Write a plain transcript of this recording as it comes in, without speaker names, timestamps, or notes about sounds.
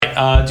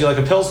right. Do you like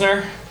a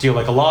Pilsner? Do you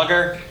like a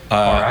lager? Or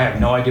I have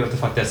no idea what the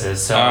fuck this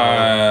is. So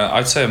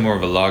I'd say I'm more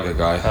of a lager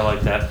guy. I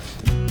like that.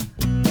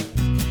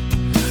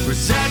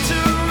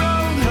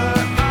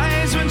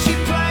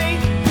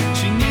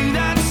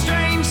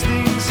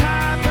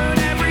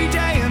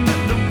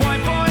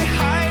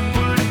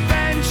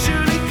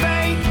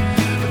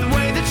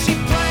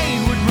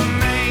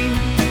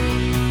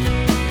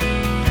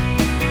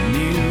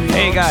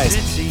 Hey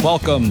guys,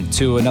 welcome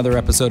to another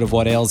episode of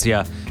What Ails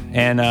Ya,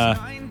 and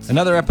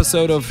another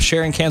episode of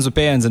Sharing Cans with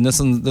Bands, and this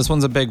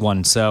one's a big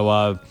one.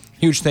 So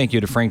huge thank you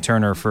to Frank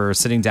Turner for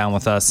sitting down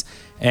with us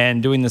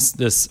and doing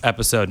this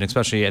episode, and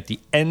especially at the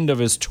end of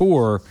his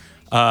tour,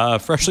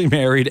 freshly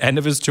married, end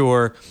of his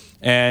tour,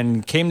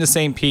 and came to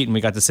St. Pete, and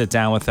we got to sit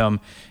down with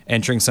him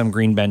and drink some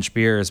Green Bench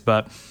beers.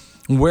 But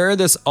where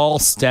this all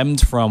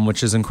stemmed from,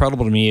 which is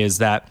incredible to me, is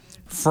that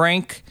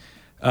Frank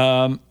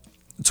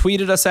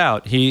tweeted us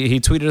out. He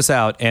tweeted us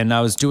out, and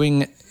I was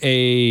doing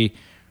a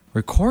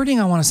recording.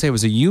 I want to say it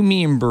was a You,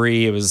 Me, and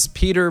Bree. It was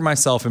Peter,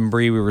 myself, and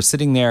Bree. We were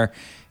sitting there,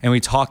 and we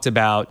talked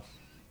about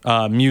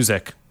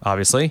music,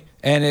 obviously.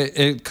 And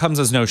it comes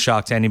as no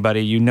shock to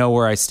anybody. You know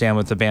where I stand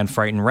with the band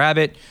Frightened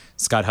Rabbit.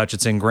 Scott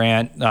Hutchinson,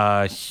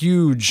 Grant,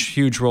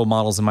 huge role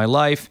models in my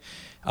life.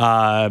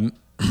 One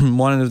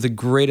of the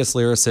greatest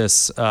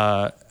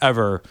lyricists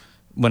ever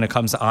when it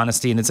comes to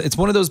honesty. And it's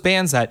one of those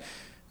bands that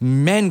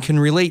men can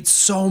relate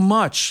so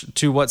much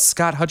to what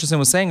Scott Hutchinson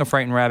was saying of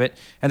Frightened Rabbit,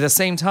 and at the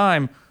same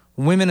time,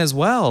 women as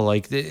well.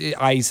 Like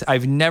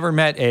I've never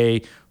met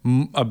a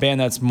band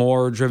that's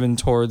more driven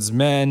towards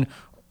men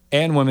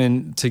and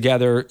women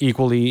together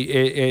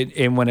equally.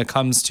 And when it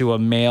comes to a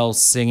male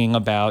singing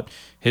about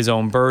his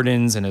own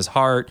burdens and his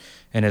heart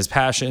and his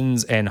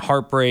passions and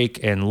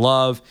heartbreak and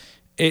love,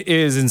 it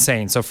is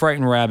insane. So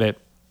Frightened Rabbit,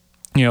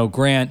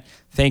 Grant,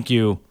 thank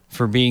you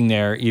for being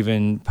there,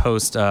 even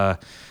post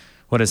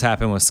what has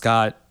happened with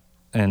Scott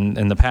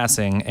and the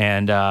passing.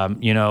 And,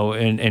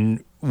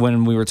 and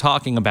when we were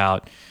talking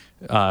about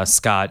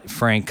Scott,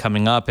 Frank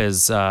coming up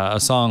as a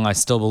song, I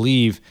Still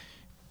Believe,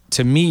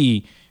 to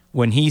me,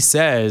 when he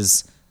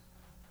says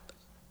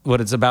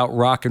what it's about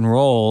rock and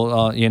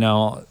roll,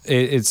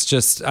 it's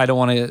just, I don't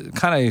want to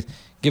kind of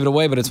give it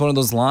away, but it's one of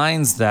those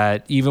lines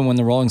that even when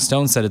the Rolling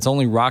Stones said it's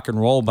only rock and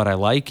roll, but I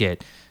like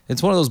it.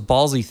 It's one of those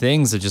ballsy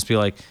things to just be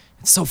like,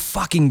 it's so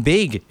fucking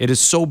big. It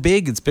is so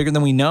big. It's bigger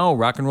than we know.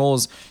 Rock and roll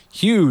is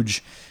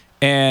huge.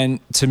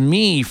 And to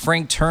me,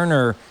 Frank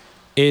Turner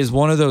is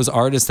one of those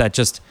artists that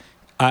just,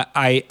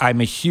 I'm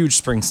a huge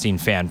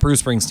Springsteen fan,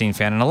 Bruce Springsteen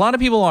fan. And a lot of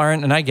people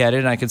aren't, and I get it,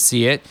 and I could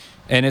see it.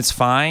 And it's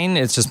fine.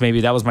 It's just maybe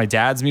that was my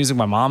dad's music,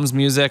 my mom's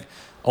music,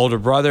 older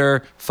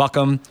brother, fuck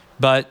him.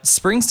 But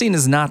Springsteen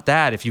is not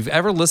that. If you've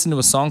ever listened to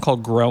a song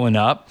called Growing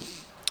Up,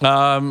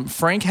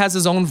 Frank has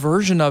his own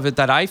version of it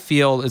that I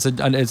feel is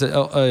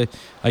a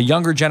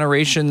younger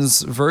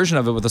generation's version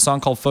of it with a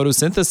song called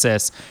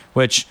Photosynthesis,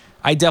 which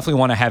I definitely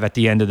want to have at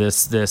the end of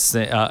this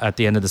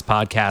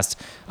podcast.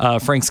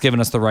 Frank's given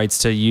us the rights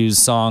to use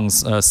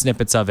songs,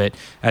 snippets of it,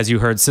 as you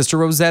heard Sister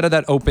Rosetta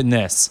that opened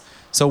this.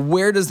 So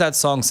where does that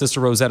song Sister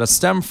Rosetta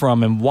stem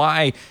from, and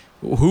why?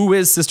 Who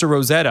is Sister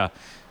Rosetta?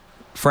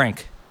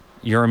 Frank,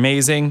 you're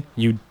amazing.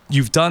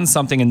 You've done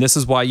something, and this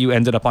is why you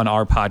ended up on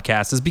our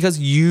podcast, is because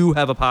you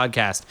have a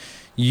podcast.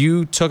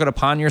 You took it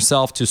upon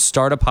yourself to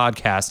start a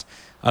podcast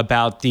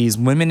about these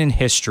women in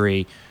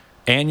history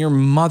and your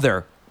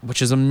mother,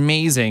 which is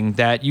amazing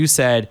that you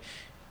said,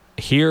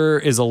 here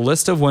is a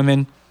list of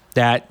women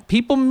that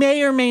people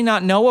may or may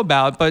not know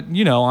about. But,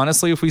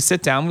 honestly, if we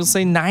sit down, we'll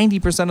say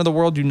 90% of the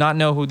world do not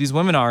know who these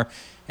women are.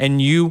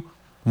 And you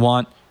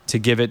want to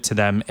give it to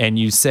them. And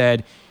you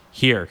said,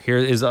 Here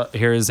is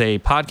a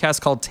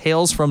podcast called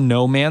Tales from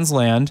No Man's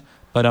Land,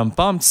 but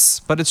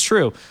it's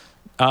true.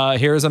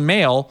 Here is a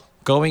male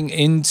going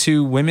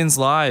into women's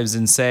lives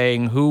and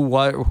saying who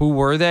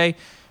were they,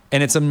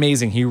 and it's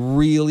amazing. He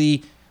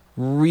really,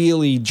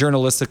 really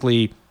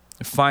journalistically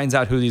finds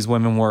out who these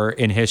women were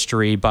in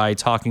history by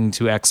talking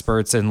to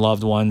experts and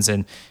loved ones,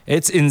 and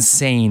it's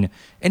insane.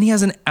 And he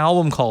has an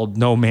album called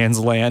No Man's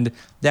Land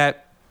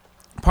that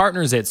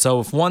partners it. So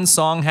if one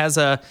song has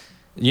a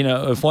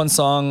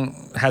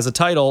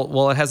title,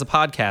 well, it has a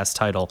podcast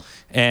title.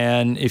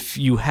 And if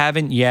you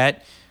haven't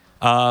yet,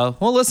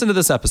 listen to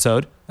this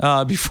episode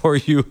before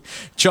you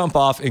jump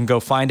off and go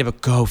find it.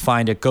 But go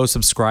find it. Go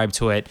subscribe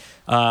to it.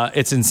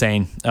 It's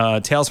insane.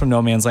 Tales from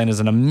No Man's Land is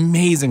an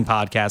amazing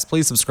podcast.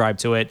 Please subscribe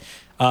to it.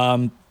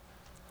 It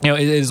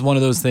is one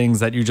of those things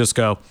that you just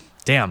go,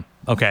 damn,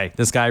 okay,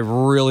 this guy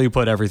really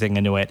put everything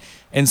into it.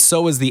 And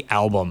so is the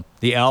album.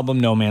 The album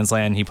No Man's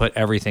Land, he put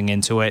everything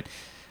into it.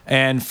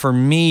 And for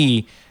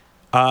me,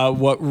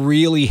 what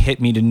really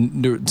hit me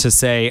to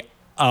say,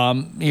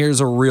 here's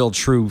a real,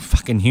 true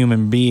fucking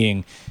human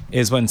being,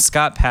 is when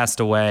Scott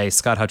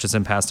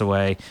Hutchinson passed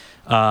away.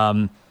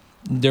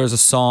 There's a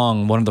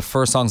song, one of the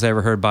first songs I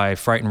ever heard by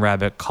Frightened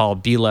Rabbit,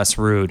 called Be Less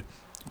Rude.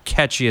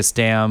 Catchiest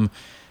damn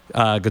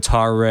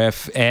guitar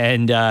riff.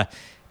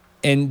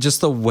 And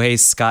just the way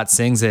Scott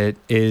sings it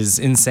is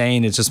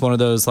insane. It's just one of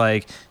those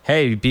like,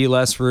 hey, be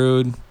less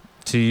rude.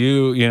 to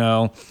you, you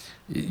know,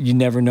 you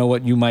never know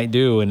what you might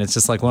do. And it's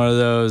just like one of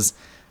those,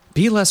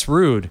 be less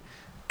rude.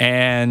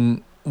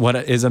 And what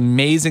is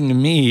amazing to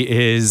me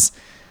is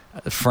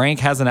Frank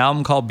has an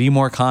album called Be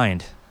More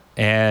Kind.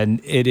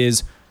 And it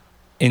is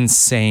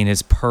insane.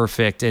 It's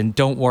perfect. And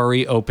Don't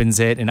Worry opens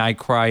it. And I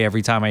cry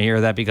every time I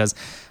hear that because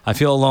I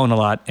feel alone a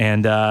lot.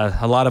 And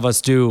a lot of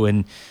us do.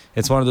 And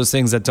it's one of those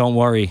things that don't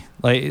worry.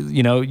 Like,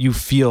 you know, you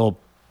feel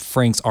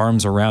Frank's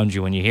arms around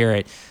you when you hear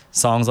it.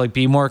 Songs like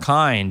Be More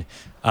Kind,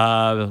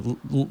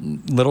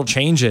 Little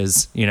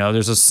Changes. You know,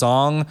 there's a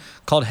song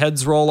called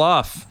Heads Roll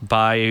Off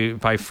by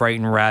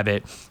Frightened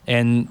Rabbit,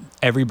 and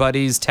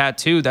everybody's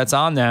tattoo that's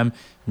on them,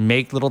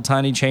 make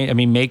tiny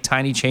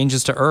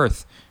changes to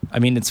Earth. I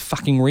mean, it's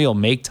fucking real.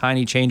 Make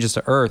tiny changes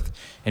to Earth.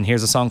 And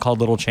here's a song called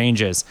Little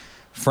Changes.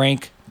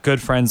 Frank,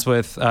 good friends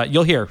with,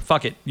 you'll hear.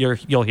 Fuck it.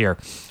 You'll hear.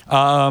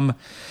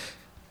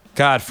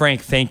 God,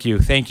 Frank, thank you.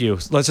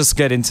 Let's just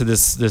get into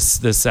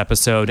this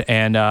episode,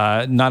 and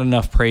not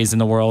enough praise in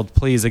the world.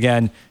 Please,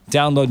 again,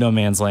 download No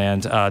Man's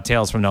Land,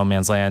 Tales from No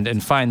Man's Land,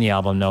 and find the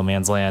album No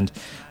Man's Land.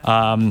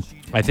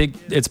 I think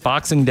it's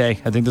Boxing Day.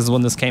 I think this is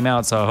when this came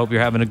out, so I hope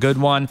you're having a good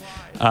one.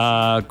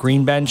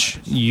 Green Bench,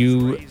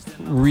 you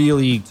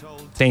really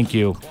thank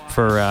you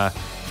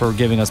for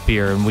giving us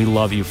beer, and we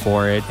love you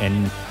for it.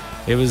 And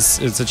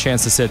it's a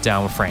chance to sit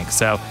down with Frank.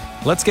 So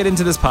let's get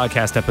into this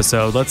podcast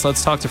episode.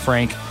 Let's talk to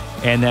Frank.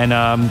 And then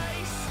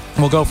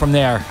we'll go from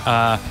there.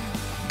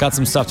 Got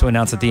some stuff to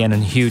announce at the end,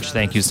 and huge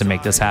thank yous to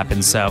make this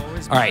happen. So,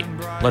 all right,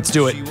 let's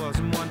do it. She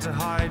wasn't one to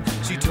hide.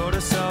 She taught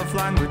herself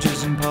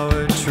languages and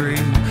poetry.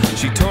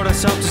 She taught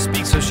herself to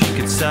speak so she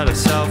could set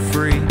herself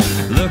free.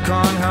 Look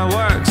on her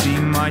work, see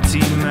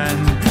mighty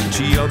men.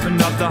 She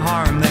opened up the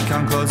harem, they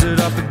can't close it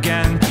up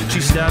again. She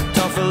stepped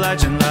off a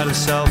ledge and let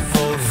herself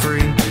fall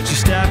free. She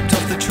stepped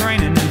off the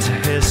train and into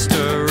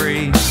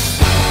history.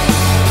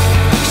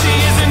 She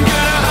isn't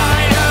gonna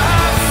hide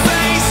her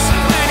face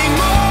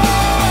anymore.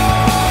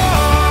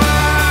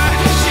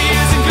 She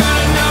isn't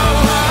gonna know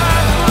her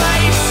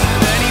place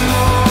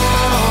anymore.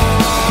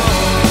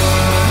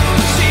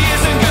 She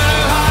isn't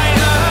gonna hide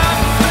her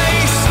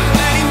face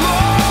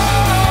anymore.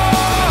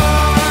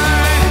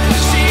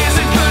 She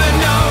isn't gonna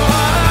know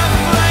her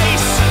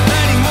place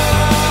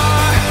anymore.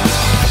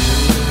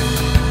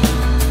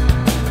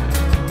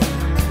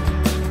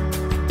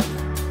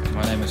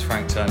 My name is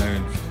Frank Turner,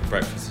 and for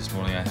breakfast this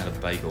morning I had a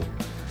bagel,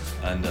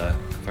 and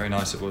very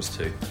nice it was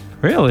too.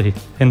 Really?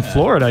 In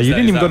Florida? You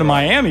didn't even go to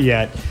Miami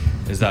yet.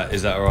 Is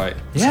that all right?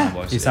 Yeah,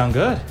 Sound-wise? you sound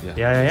good. Yeah.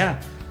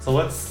 Yeah. So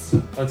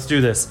let's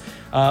do this.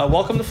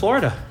 Welcome to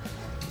Florida.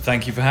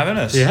 Thank you for having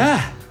us.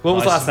 Yeah. What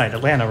was Nice. last night?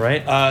 Atlanta,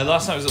 right?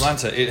 Last night was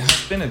Atlanta. It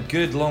has been a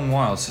good long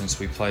while since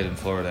we played in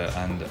Florida,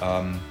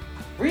 and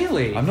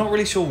Really? I'm not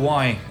really sure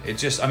why. It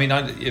just, I mean,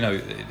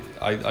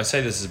 I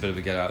say this is a bit of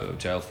a get out of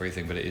jail free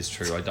thing, but it is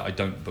true. I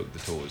don't book the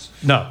tours.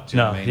 No. Do you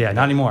know what I mean? Yeah,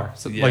 not anymore.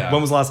 So, Yeah. like, when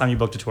was the last time you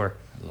booked a tour?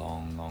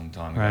 Long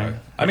time ago. Right.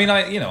 I mean,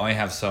 I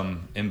have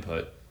some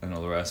input and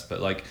all the rest,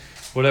 but like,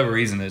 for whatever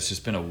reason, it's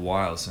just been a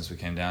while since we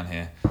came down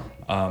here.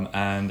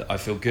 And I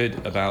feel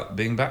good about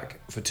being back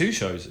for 2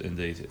 shows,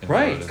 indeed. in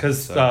Right, Florida.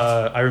 because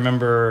So- I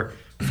remember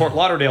Fort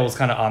Lauderdale was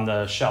kind of on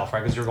the shelf,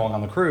 right? Because you're going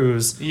on the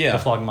cruise, Yeah. the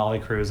Flogging Molly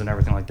cruise and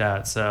everything like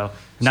that. So,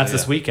 and that's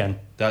this yeah. weekend.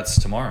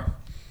 That's tomorrow.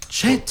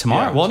 Shit,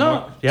 tomorrow? Yeah, well,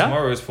 tomorrow, no. Yeah?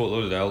 Tomorrow is Fort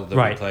Lauderdale. Then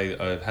Right. we play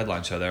a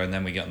headline show there, and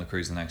then we get on the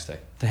cruise the next day.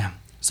 Damn.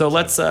 So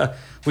let's,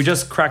 we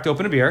just cracked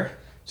open a beer.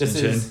 This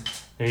Chin is, chin.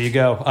 there you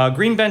go.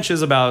 Green Bench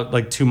is about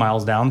like 2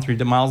 miles down, 3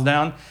 miles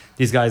down.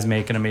 These guys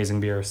make an amazing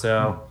beer.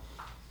 So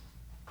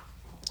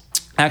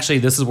actually,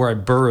 this is where I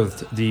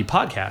birthed the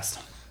podcast.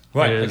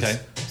 Right, Is- okay.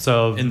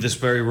 So In this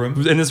very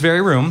room. in this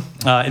very room,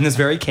 in this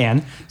very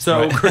can.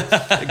 So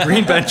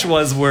Green Bench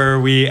was where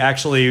we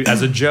actually,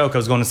 as a joke, I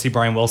was going to see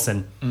Brian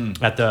Wilson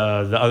at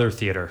the other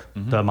theater,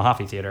 the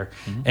Mahaffey Theater,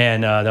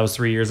 and that was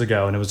 3 years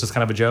ago. And it was just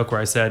kind of a joke where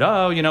I said,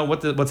 "Oh, you know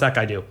what's that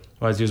guy do?"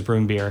 Well, he was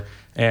brewing beer,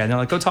 and they're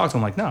like, "Go talk to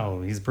him." I'm like,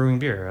 "No, he's brewing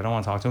beer. I don't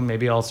want to talk to him.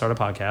 Maybe I'll start a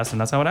podcast."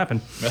 And that's how it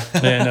happened.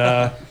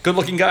 And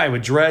good-looking guy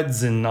with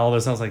dreads and all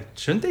this. And I was like,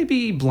 "Shouldn't they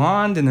be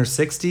blonde in their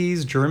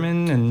 60s,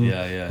 German?" And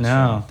Yeah,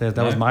 no, sure.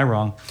 that was No. my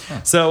wrong.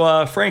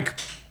 So Frank,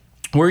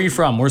 where are you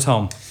from? Where's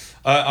home?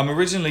 I'm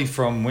originally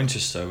from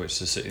Winchester, which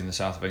is a city in the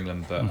south of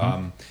England, but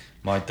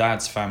my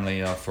dad's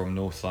family are from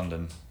North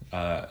London,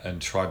 and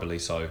tribally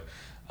so.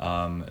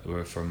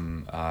 We're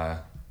from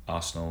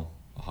Arsenal,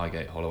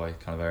 Highgate, Holloway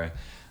kind of area.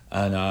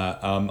 And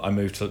I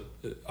moved to,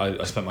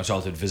 I spent my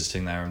childhood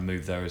visiting there and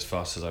moved there as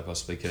fast as I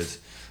possibly could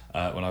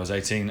when I was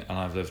 18. And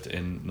I've lived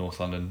in North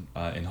London,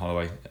 in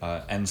Holloway,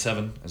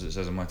 N7, as it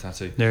says on my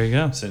tattoo. There you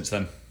go. Since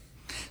then.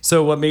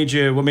 So what made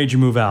you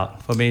move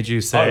out? What made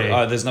you say?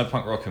 There's no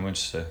punk rock in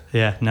Winchester.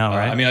 Yeah, no,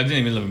 right? I mean, I didn't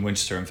even live in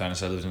Winchester, in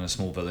fairness. I lived in a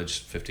small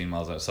village 15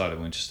 miles outside of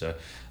Winchester.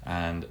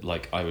 And,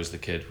 like, I was the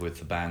kid with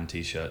the band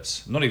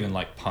T-shirts. Not even,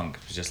 like, punk,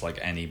 just, like,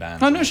 any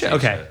band. Oh, no shit.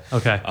 T-shirt.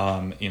 Okay.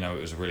 You know,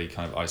 it was a really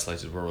kind of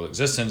isolated rural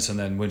existence. And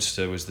then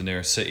Winchester was the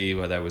nearest city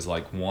where there was,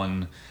 like,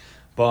 one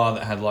bar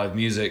that had live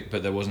music,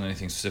 but there wasn't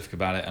anything specific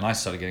about it. And I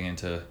started getting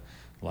into,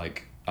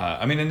 like,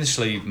 I mean,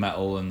 initially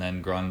metal, and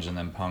then grunge, and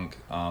then punk,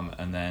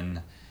 and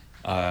then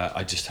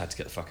I just had to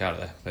get the fuck out of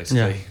there,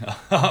 basically.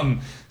 Yeah.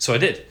 So I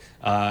did.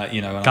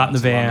 You know, got in the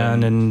van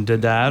London. And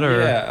did that, or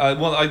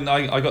well,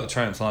 I got the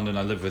train up to London.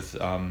 I lived with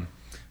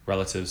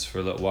relatives for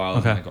a little while,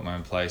 and then I got my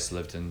own place.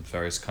 Lived in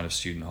various kind of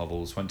student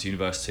hovels. Went to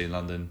university in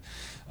London,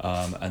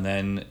 and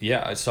then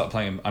I started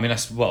playing. I mean,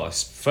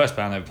 first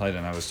band I ever played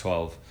in, I was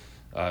 12.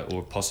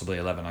 Or possibly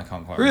 11, I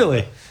can't quite remember.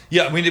 Really?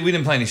 Yeah, we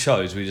didn't play any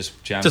shows, we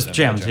just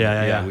jammed.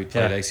 Yeah. We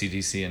played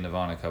AC/DC and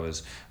Nirvana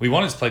covers. We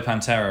wanted to play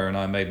Pantera and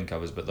Iron Maiden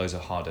covers, but those are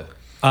harder.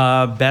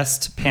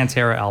 Best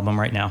Pantera album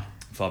right now?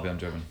 Far Beyond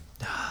Driven.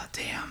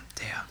 Damn.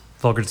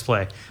 Vulgar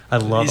Display. I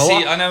love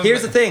it. I know.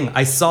 Here's the thing.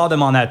 I saw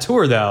them on that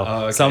tour, though.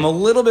 Oh, okay. So I'm a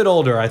little bit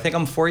older. I think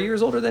I'm 4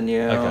 years older than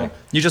you. Okay.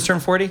 You just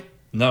turned 40?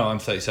 No, I'm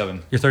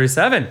 37. You're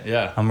 37?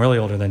 Yeah. I'm really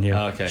older than you.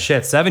 Oh, okay.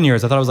 Shit, 7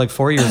 years. I thought I was like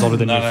 4 years older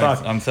than you.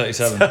 Fuck. I'm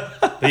 37.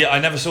 But yeah, I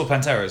never saw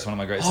Pantera. It's one of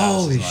my great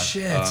sadnesses Holy in life.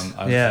 shit.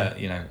 Yeah.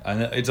 You know,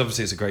 and it's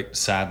a great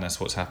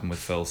sadness what's happened with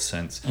Phil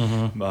since.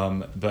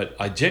 Mm-hmm. But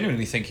I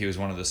genuinely think he was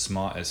one of the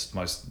smartest,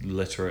 most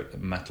literate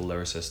metal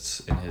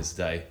lyricists in his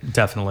day.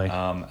 Definitely.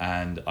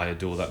 And I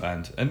adore that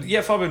band. And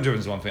yeah, Far Beyond Driven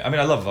is one thing. I mean,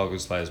 I love Vulgar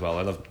Display as well.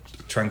 I love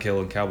Tranquil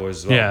and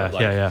Cowboys as well.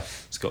 Yeah.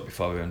 It's got to be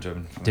Far Beyond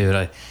Driven.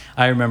 Dude,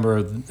 I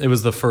remember it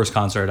was the first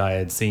concert I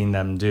had seen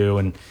them do,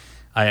 and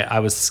I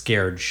was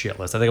scared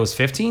shitless. I think I was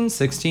 15,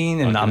 16,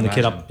 and I'm the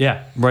kid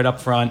right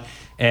up front,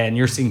 and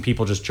you're seeing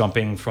people just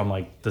jumping from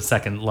like the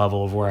second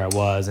level of where I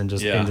was and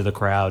just into the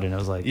crowd, and it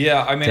was like,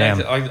 I mean,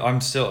 damn.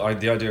 I'm still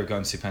the idea of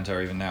going to see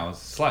Pantera even now is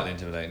slightly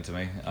intimidating to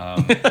me.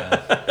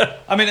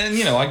 I mean, and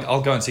you know,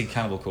 I'll go and see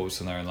Cannibal Corpse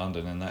when they're in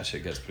London, and that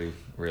shit gets pretty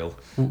real.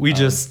 We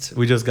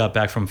just got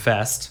back from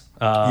Fest.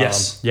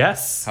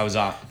 Yes. How was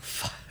that?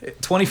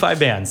 25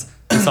 bands.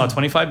 We saw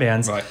 25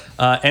 bands. Right.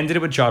 Ended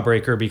it with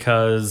Jawbreaker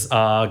because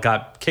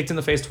got kicked in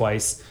the face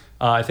twice.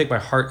 I think my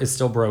heart is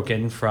still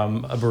broken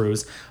from a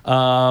bruise. We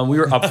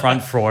were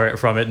upfront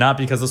from it, not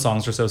because the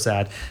songs were so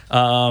sad.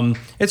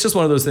 It's just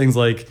one of those things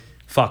like,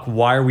 fuck,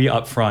 why are we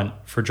up front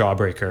for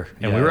Jawbreaker?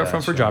 And we were up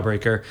front for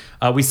Jawbreaker.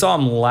 We saw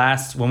him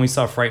when we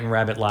saw Frightened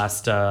Rabbit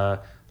last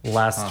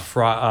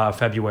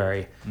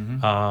February.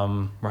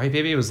 Mm-hmm. Right,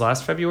 baby? It was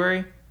last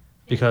February?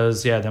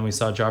 Because then we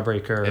saw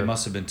Jawbreaker. It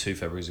must have been 2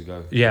 Februaries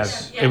ago. Yeah,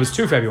 it was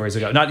 2 Februaries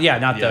ago. Not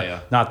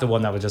the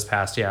one that was just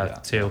passed.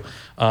 Two.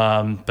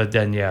 But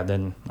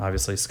then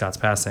obviously Scott's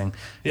passing.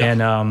 Yeah.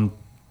 And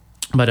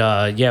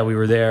we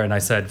were there, and I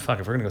said,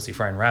 "Fuck, if we're gonna go see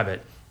Frightened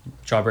Rabbit,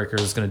 Jawbreaker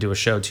is gonna do a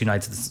show 2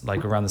 nights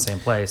like around the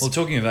same place." Well,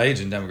 talking of age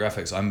and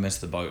demographics, I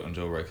missed the boat on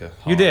Jawbreaker.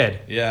 You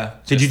did? Yeah.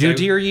 Did you do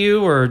Dear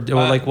You or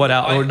like what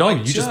else? Or no,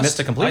 you just missed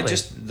it completely.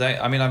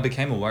 I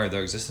became aware of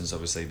their existence,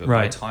 obviously, but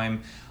by the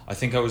time. I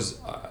think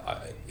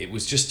it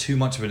was just too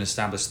much of an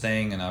established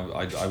thing, and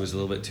I was a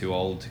little bit too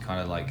old to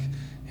kind of like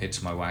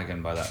hitch my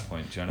wagon by that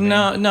point. Do you know what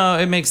I mean? No,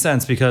 it makes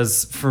sense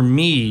because for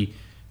me,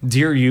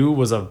 Dear You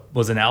was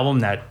an album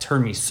that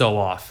turned me so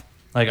off.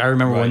 Like I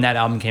remember when that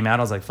album came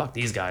out, I was like, "Fuck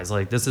these guys!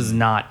 Like this is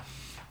not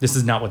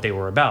what they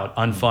were about."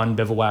 Unfun,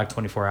 Bivouac,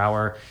 24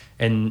 Hour,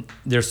 and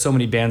there's so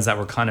many bands that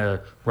were kind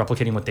of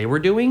replicating what they were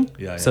doing.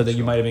 So that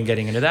you might have been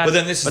getting into that. But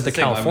then the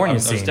California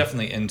scene. I was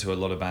definitely into a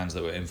lot of bands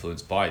that were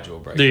influenced by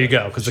Jawbreaker. There you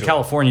go, because the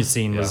California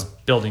scene was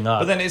building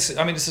up. But then it's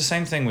the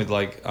same thing with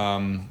like,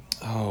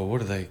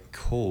 what are they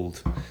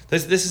called?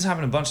 This has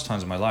happened a bunch of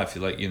times in my life.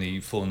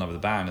 You fall in love with a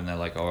band, and they're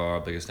like, "Oh,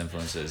 our biggest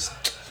influences."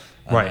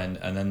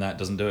 And then that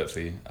doesn't do it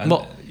for you. And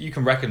you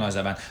can recognize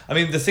that band. I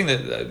mean, the thing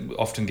that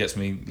often gets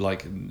me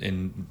like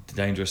in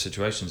dangerous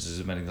situations is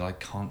admitting that I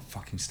can't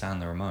fucking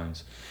stand the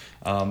Ramones.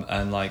 There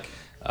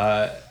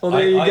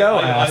you go,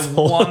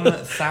 asshole. I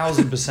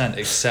 1000%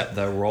 accept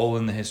their role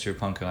in the history of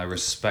punk, and I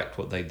respect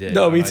what they did.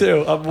 No, me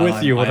too. I'm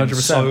with you 100%. I'm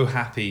so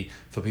happy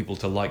for people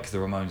to like the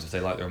Ramones if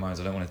they like the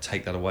Ramones. I don't want to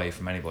take that away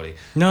from anybody.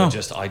 No, we're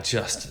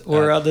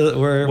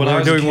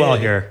doing well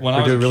here. When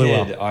I was a kid, really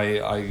well.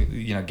 I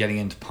getting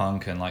into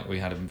punk, and like we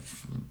had a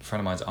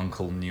friend of mine's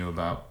uncle knew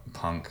about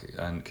punk,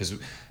 and because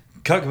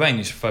Kurt Cobain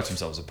used to refer to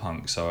himself as a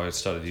punk, so I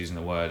started using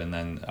the word, and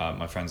then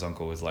my friend's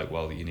uncle was like,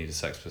 "Well, you need a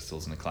Sex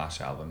Pistols and a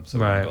Clash album,"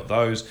 so I got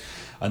those,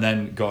 and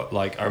then got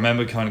like I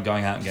remember kind of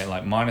going out and getting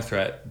like Minor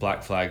Threat,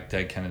 Black Flag,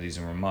 Dead Kennedys,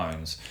 and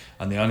Ramones,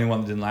 and the only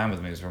one that didn't land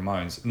with me was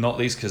Ramones. Not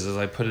least because as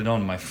I put it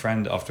on, my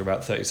friend after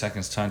about 30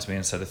 seconds turned to me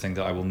and said a thing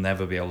that I will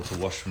never be able to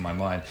wash from my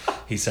mind.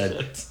 He said,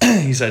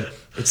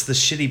 "It's the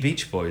shitty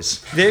Beach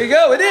Boys." There you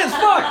go. It is.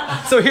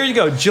 Fuck. So here you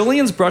go.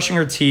 Jillian's brushing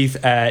her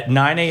teeth at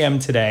 9 a.m.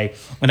 today,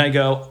 and I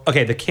go,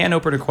 okay, the can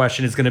opener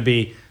question is going to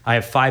be, I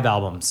have 5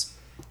 albums.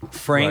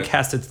 Frank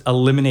has to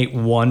eliminate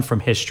one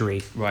from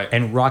history. Right.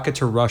 And Rocket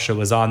to Russia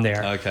was on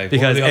there. Okay.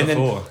 Because, what are the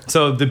other 4?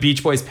 So the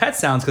Beach Boys' Pet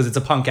Sounds, because it's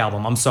a punk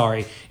album. I'm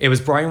sorry. It was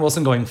Brian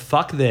Wilson going,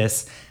 fuck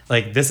this.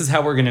 Like, this is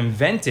how we're going to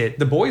invent it.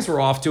 The boys were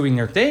off doing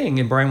their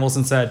thing, and Brian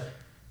Wilson said,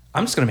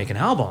 I'm just going to make an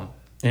album.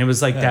 And it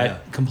was like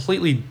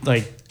completely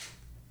like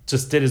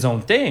just did his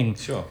own thing.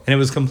 Sure. And it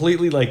was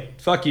completely like,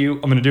 fuck you,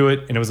 I'm going to do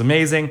it. And it was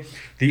amazing.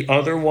 The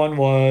other one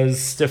was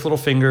Stiff Little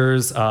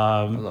Fingers.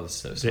 I love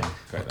this song.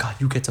 Great. Oh, God,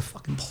 you get to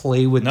fucking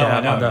play with No,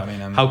 that. I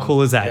know. How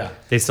cool is that? Yeah.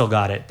 They still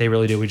got it. They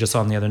really do. We just saw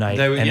them the other night.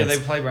 They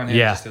played around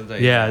here just the other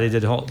day. Yeah, they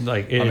did whole,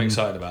 like. I'm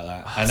excited about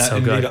that. And so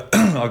indeed, good.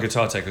 our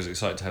guitar tech was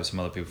excited to have some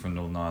other people from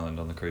Northern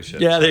Ireland on the cruise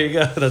ship. Yeah, there you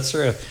go. That's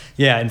true.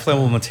 Yeah,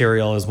 Inflammable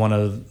Material is one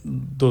of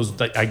those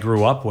that I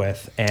grew up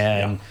with,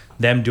 and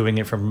them doing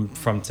it from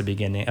to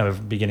beginning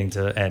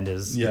to end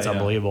is it's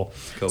unbelievable.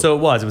 Cool. So it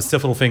was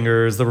Stiff Little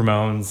Fingers, the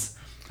Ramones.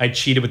 I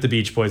cheated with the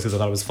Beach Boys because I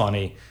thought it was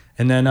funny,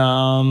 and then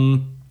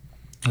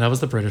that was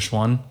the British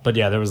one. But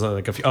yeah, there was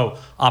like a few. Oh,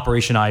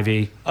 Operation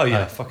Ivy. Oh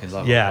yeah, fucking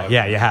love it.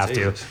 Yeah, you have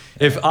Jesus. to.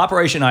 If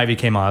Operation Ivy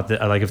came out,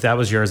 like if that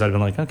was yours, I'd have been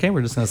like, okay,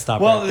 we're just gonna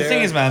stop. Well, right the there.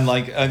 thing is, man,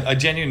 like I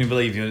genuinely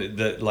believe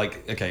that,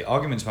 like, okay,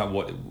 arguments about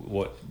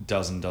what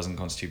does and doesn't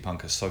constitute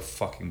punk are so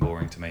fucking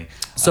boring to me.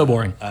 So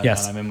boring.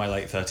 Yes. And I'm in my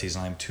late 30s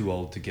and I'm too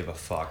old to give a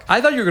fuck. I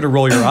thought you were gonna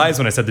roll your eyes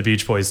when I said the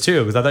Beach Boys too,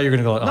 because I thought you were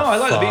gonna go. Oh, No, I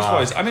like the Beach fuck.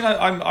 Boys. I mean,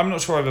 I'm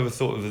not sure I've ever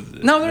thought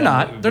of. No, they're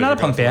not. They're not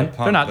a punk band.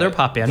 They're not. They're a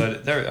pop band.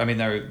 But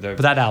they're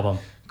But that album.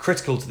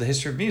 critical to the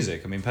history of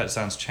music. I mean, Pet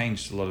Sounds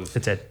changed a lot of.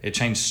 It did. It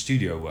changed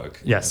studio work.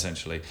 Yes.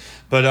 Essentially,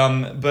 but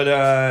I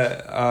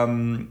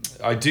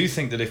do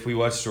think that if we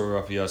were to draw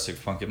up a yardstick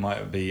for punk, it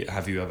might be: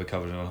 have you ever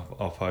covered an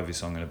Off Ivy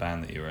song in a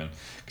band that you were in?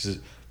 Because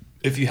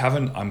if you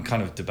haven't, I'm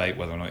kind of debate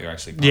whether or not you're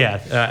actually punk.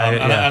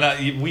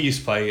 Yeah. We used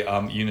to play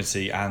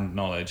Unity and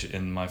Knowledge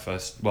in my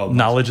first. Well,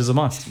 Knowledge is a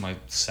must. my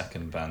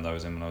second band that I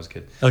was in when I was a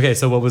kid. Okay,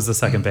 so what was the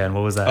second band?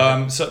 What was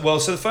that? So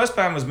the first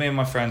band was me and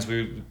my friends.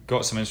 We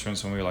got some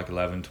instruments when we were like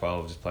 11,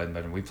 12, just played in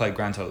bedroom. We played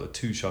grand total at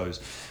 2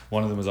 shows.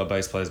 One of them was our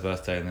bass player's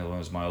birthday, and the other one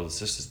was my older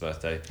sister's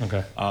birthday.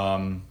 Okay.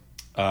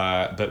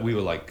 But we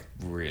were like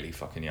really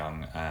fucking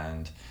young,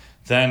 and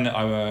then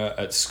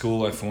at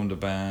school I formed a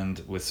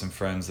band with some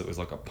friends that was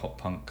like a pop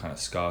punk kind of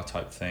ska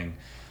type thing,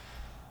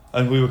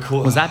 and we were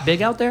called. Was that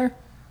big out there?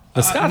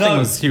 The ska thing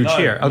was huge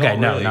here. Okay,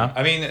 not really. no.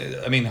 I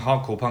mean,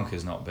 hardcore punk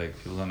is not big.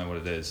 People don't know what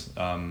it is.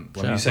 When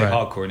Sure, you say right.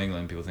 hardcore in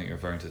England, people think you're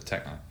referring to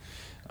techno.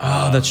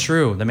 Oh, that's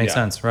true. That makes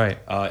yeah. sense. Right.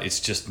 It's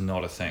just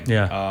not a thing.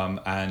 Yeah.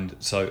 And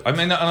so, I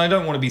mean, and I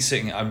don't want to be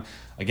sitting.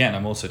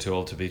 I'm also too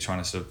old to be trying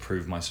to sort of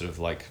prove my sort of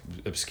like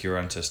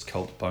obscurantist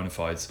cult bona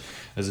fides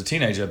as a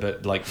teenager,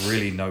 but like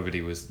really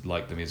nobody was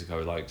like the music I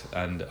liked.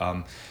 And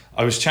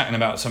I was chatting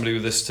about somebody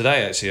with this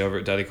today actually over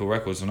at Daddy Cool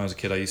Records. When I was a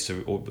kid, I used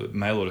to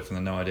mail order from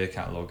the No Idea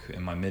catalog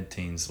in my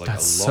mid-teens, like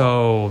That's a lot.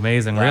 so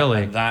amazing,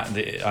 really. And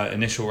the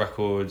initial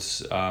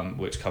records,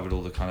 which covered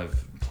all the kind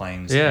of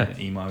planes Yeah. and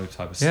emo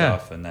type of Yeah.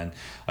 stuff, and then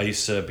I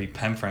used to be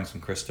pen friends from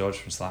Chris Dodge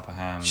from Slap a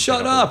Ham. Shut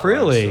pick all the up, Prime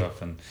really?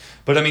 stuff,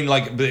 but I mean,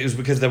 like, but it was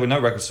because there were no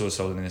record stores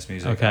selling this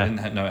music. Okay. I didn't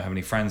have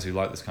any friends who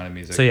liked this kind of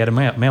music. So you had a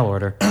mail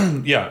order.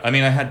 Yeah, I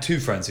mean, I had 2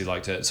 friends who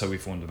liked it, so we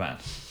formed a band.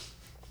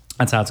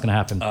 That's how it's going to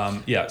happen.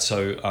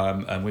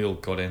 And we all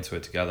got into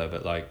it together,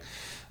 but like,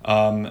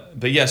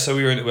 but yeah, so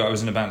I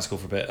was in a band at school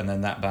for a bit, and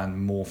then that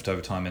band morphed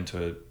over time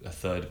into a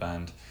third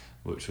band,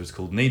 which was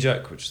called Knee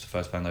Jerk, which is the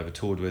first band I ever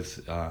toured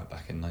with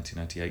back in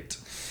 1998,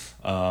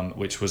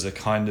 which was a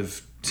kind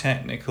of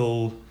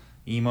technical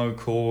emo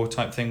core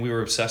type thing. We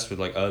were obsessed with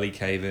like early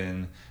Cave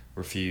In,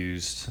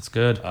 Refused. That's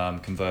good.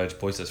 Converge,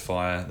 Boys That's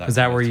Fire. Is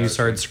that where you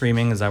started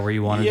screaming? Is that where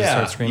you wanted to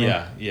start screaming?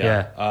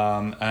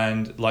 Yeah.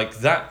 And like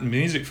that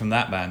music from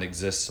that band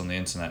exists on the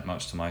internet,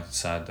 much to my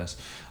sadness,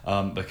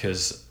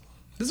 because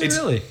Is it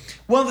really?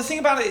 well, the thing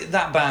about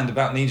that band,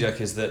 about Knee Jerk,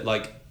 is that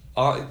like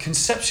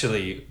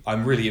conceptually,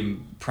 I'm really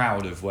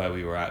proud of where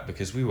we were at,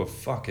 because we were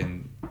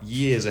fucking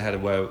years ahead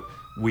of where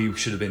we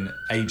should have been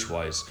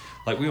age-wise.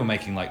 Like, we were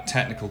making like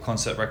technical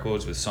concept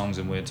records with songs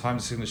and weird time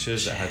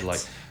signatures that had like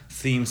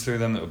themes through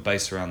them that were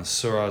based around the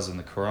surahs and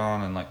the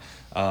Quran, and like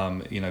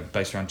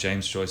based around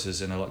James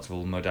Joyce's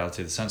intellectual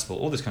modality of the sensible,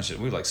 all this kind of shit.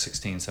 We were like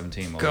 16,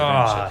 17.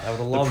 God, I would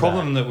have loved The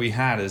problem that we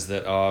had is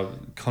that our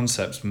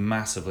concepts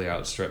massively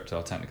outstripped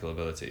our technical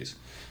abilities.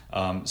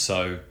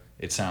 So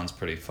it sounds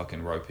pretty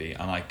fucking ropey,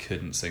 and I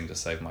couldn't sing to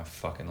save my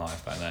fucking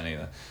life back then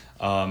either.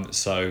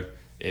 So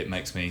it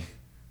makes me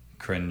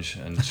cringe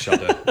and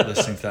shudder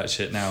listening to that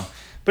shit now.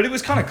 But it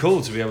was kind of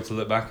cool to be able to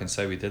look back and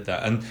say we did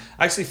that. And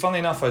actually, funnily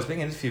enough, I was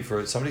being interviewed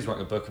for it. Somebody's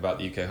writing a book about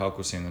the UK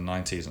hardcore scene in the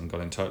 90s and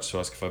got in touch to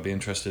ask if I'd be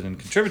interested in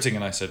contributing.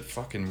 And I said,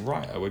 fucking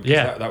right, I would.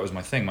 Yeah. That was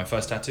my thing. My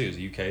first tattoo is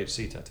a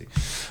UKHC tattoo.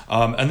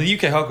 And the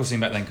UK hardcore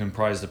scene back then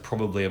comprised of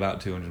probably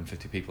about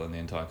 250 people in the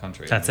entire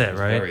country. That's and it,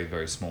 was right? Very,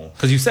 very small.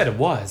 Because you said it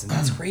was, and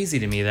that's crazy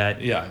to me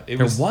that Yeah, there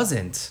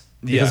wasn't.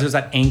 Because Yeah. there's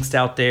that angst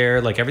out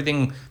there. Like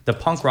everything, the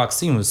punk rock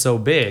scene was so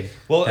big.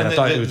 Well, and I and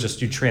thought the- it was just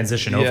you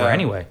transition over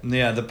anyway.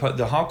 Yeah, the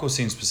hardcore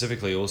scene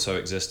specifically also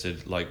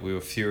existed. Like, we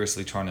were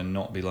furiously trying to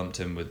not be lumped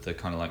in with the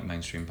kind of like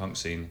mainstream punk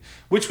scene,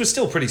 which was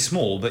still pretty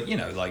small, but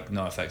like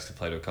NoFX could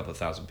play to a couple of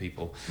thousand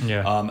people.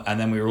 Yeah. And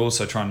then we were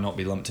also trying to not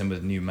be lumped in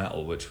with new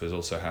metal, which was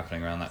also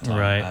happening around that time.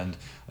 Right. And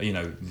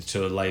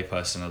to a lay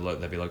person,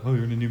 they'd be like, "Oh,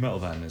 you're in a new metal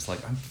band." And it's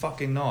like, I'm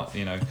fucking not.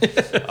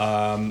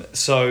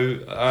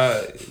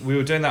 So we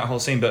were doing that whole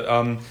scene, but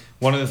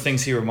one of the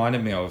things he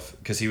reminded me of,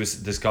 because he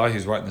was this guy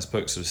who's writing this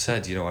book, sort of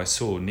said, I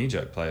saw Knee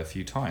Jerk play a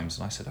few times,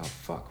 and I said, oh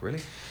fuck, really?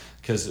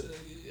 Because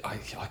I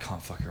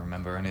can't fucking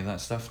remember any of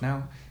that stuff now.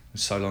 It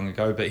was so long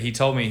ago. But he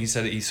told me, he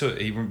said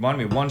he reminded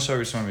me of one show.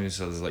 He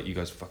said, like, you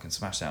guys fucking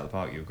smashed it out of the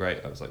park. You were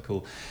great. I was like,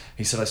 cool.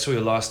 He said, I saw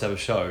your last ever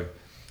show.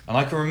 And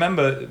I can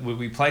remember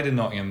we played in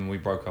Nottingham and we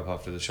broke up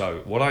after the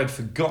show. What I'd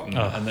forgotten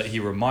and that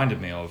he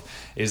reminded me of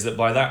is that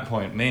by that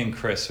point, me and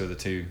Chris there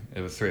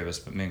were three of us,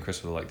 but me and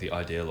Chris were like the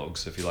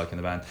ideologues, if you like, in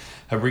the band,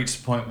 had reached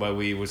a point where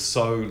we were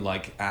so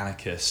like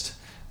anarchist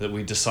that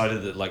we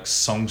decided that like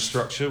song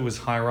structure was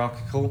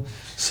hierarchical.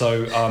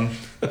 So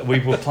we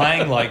were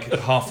playing like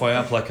halfway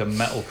up like a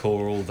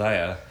metalcore all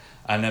day.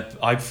 And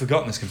I'd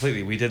forgotten this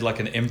completely. We did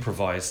like an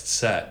improvised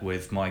set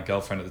with my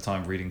girlfriend at the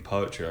time reading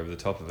poetry over the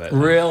top of it.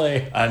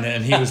 Really?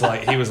 And he was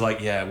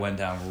like, yeah, it went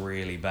down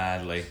really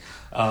badly.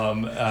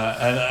 And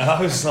I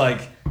was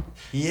like,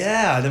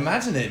 yeah, I'd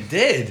imagine it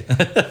did.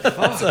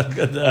 That's so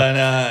good though.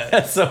 And,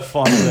 that's so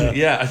fun though.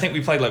 Yeah, I think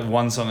we played like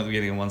one song at the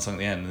beginning and one song at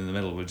the end. And in the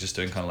middle, we're just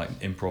doing kind of like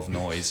improv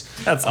noise.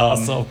 That's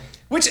awesome.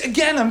 Which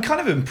again, I'm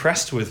kind of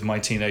impressed with my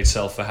teenage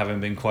self for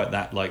having been quite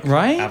that like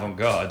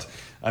avant-garde.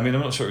 I mean,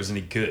 I'm not sure it was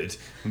any good,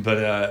 but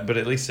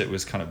at least it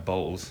was kind of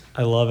bold.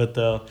 I love it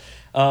though.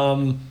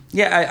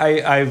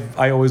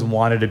 I always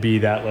wanted to be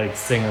that like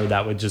singer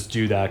that would just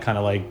do that kind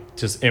of like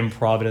just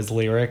improv as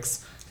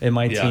lyrics in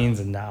my teens,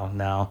 and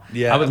now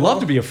I would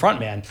love to be a front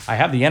man. I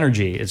have the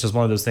energy. It's just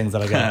one of those things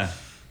that I got.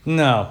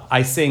 No,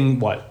 I sing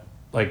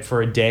like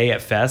for a day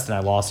at Fest, and I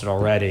lost it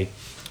already.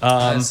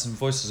 Some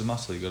voice is a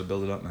muscle. You got to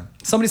build it up, man.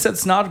 Somebody said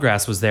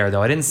Snodgrass was there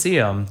though. I didn't see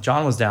him.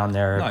 John was down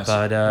there, nice.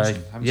 but haven't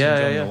seen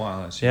John in a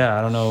while, actually. Yeah,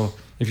 I don't know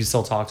if you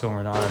still talk to him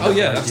or not. Oh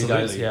yeah,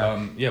 absolutely. You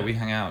guys, we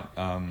hang out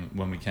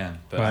when we can,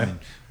 but right. I mean,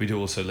 we do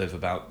also live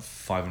about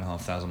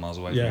 5,500 miles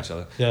away from each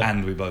other,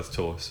 and we both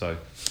tour.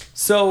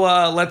 So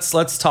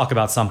let's talk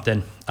about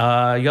something. You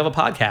have a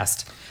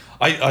podcast.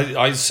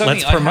 I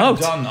certainly Let's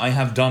promote. I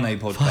have done a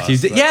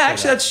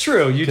podcast. That's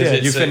true. You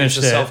did. You finished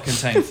it's a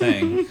self-contained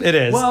thing. It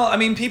is. Well, I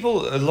mean,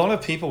 a lot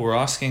of people were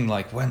asking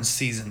like, when's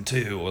season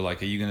 2, or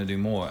like, are you going to do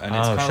more? And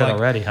it's kind of like,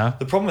 already, huh?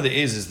 The problem with it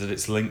is that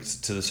it's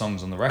linked to the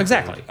songs on the record.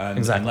 Exactly. And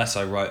unless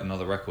I write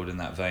another record in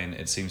that vein,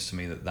 it seems to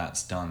me that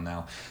that's done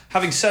now.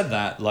 Having said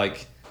that,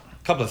 like,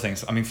 a couple of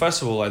things. I mean,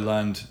 first of all, I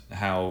learned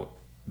how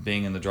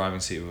being in the driving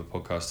seat of a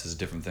podcast is a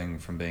different thing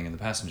from being in the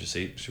passenger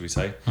seat, should we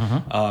say.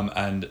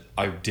 And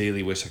I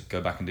ideally wish I could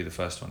go back and do the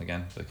first one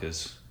again,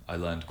 because I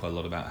learned quite a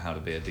lot about how to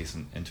be a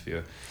decent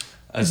interviewer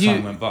as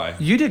time went by.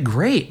 You did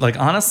great. Like,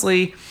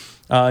 honestly,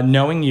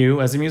 knowing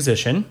you as a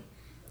musician,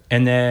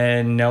 and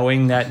then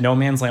knowing that No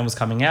Man's Land was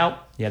coming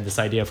out, you had this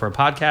idea for a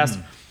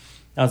podcast.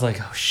 I was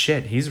like, oh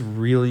shit, he's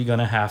really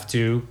gonna have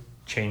to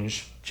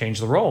change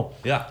the role.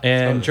 Yeah.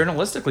 And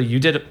journalistically, you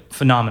did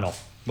phenomenal.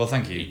 Well,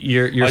 thank you.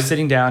 You're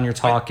sitting down, you're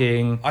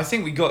talking. I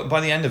think we got, by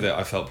the end of it,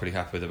 I felt pretty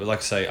happy with it. But like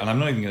I say, and I'm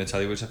not even going to tell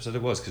you which episode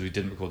it was because we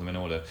didn't record them in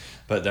order.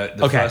 But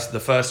the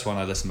first one,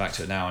 I listened back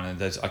to it now,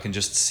 and I can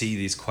just see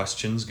these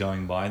questions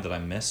going by that I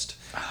missed.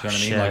 Do you know what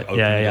I mean? Like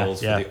open goals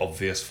for the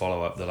obvious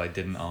follow-up that I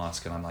didn't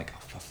ask. And I'm like, oh,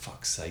 for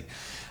fuck's sake.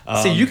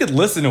 See, you could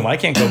listen to them. I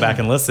can't go back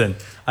and listen.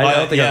 I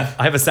don't think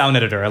I have a sound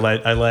editor. I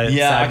let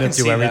Sabnet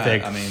do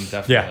everything. That. I mean,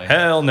 definitely. Yeah,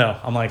 hell no.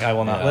 I'm like, I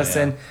will not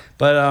listen. Yeah.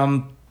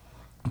 But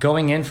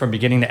going in from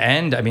beginning to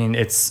end, I mean,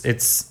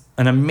 it's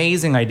an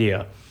amazing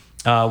idea.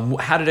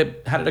 How did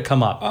it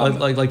come up?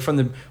 Like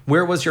from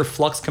where was your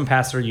flux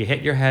capacitor? You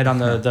hit your head on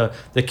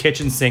the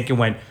kitchen sink and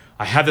went,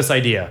 I have this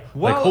idea.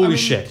 Well, like, holy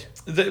shit.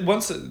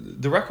 Once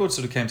the record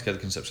sort of came together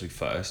conceptually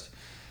first,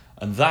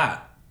 and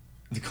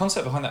the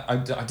concept behind that,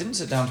 I didn't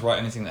sit down to write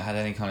anything that had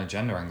any kind of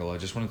gender angle. I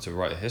just wanted to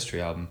write a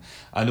history album.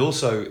 And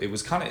also, it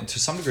was kind of, to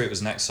some degree, it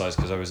was an exercise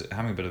because I was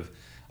having a bit of...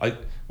 I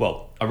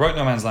wrote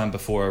No Man's Land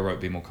before I wrote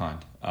Be More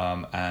Kind.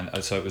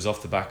 And so it was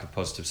off the back of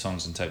Positive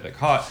Songs and Tape Deck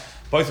Heart,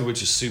 both of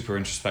which are super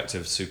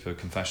introspective, super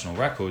confessional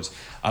records.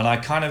 And I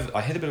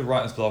hit a bit of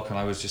writer's block, and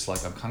I was just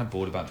like, I'm kind of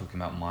bored about talking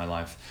about my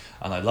life.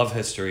 And I love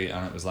history,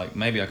 and it was like,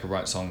 maybe I could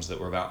write songs that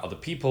were about other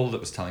people,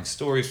 that was telling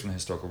stories from the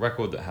historical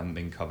record that hadn't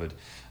been covered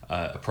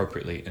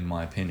appropriately, in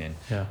my opinion.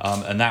 Yeah.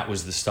 And that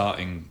was the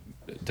starting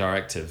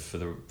directive for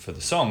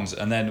the songs.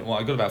 And then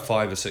I got about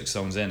 5 or 6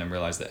 songs in and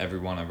realized that every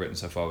one I've written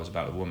so far was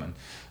about a woman.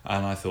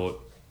 And I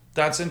thought,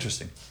 that's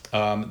interesting.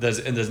 There's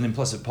an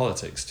implicit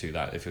politics to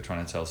that if you're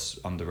trying to tell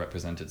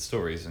underrepresented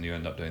stories, and you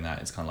end up doing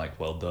that. It's kind of like,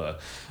 well, duh.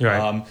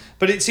 Right.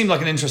 But it seemed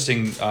like an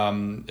interesting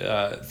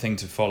thing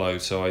to follow,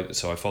 so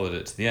I followed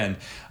it to the end.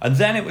 And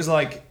then it was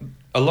like,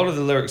 a lot of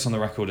the lyrics on the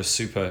record are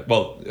super...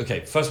 Well, okay,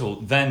 first of all,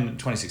 then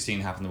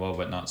 2016 happened, the world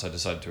went nuts. I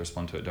decided to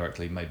respond to it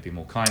directly, made Be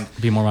More Kind.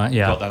 Be More Kind,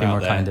 yeah. Got that Be out More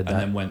there, Kind did that.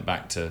 and then went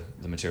back to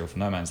the material for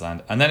No Man's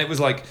Land. And then it was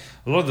like,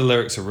 a lot of the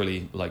lyrics are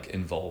really like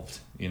involved,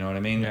 you know what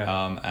I mean?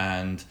 Yeah.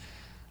 And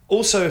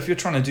also, if you're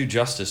trying to do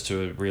justice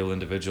to a real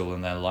individual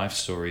and their life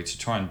story, to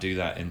try and do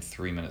that in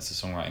 3 minutes of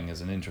songwriting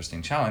is an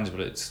interesting challenge, but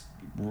it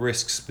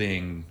risks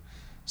being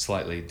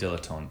slightly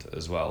dilettante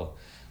as well.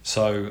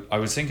 So I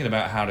was thinking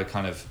about how to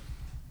kind of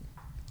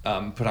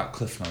put out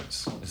cliff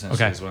notes, essentially,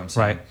 Okay, is what I'm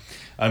saying. right.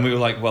 And we were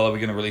like, well, are we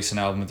going to release an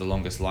album with the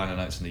longest liner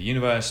notes in the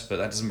universe? But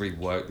that doesn't really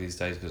work these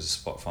days because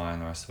of Spotify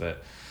and the rest of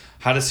it.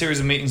 Had a series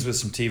of meetings with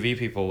some TV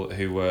people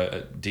who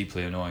were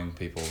deeply annoying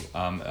people.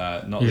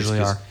 Not Usually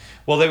least 'cause- are.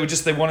 Well, they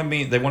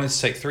wanted to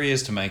take 3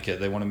 years to make it.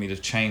 They wanted me to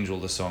change all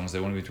the songs. They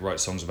wanted me to write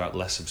songs about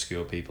less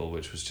obscure people,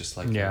 which was just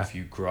like, Yeah. if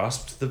you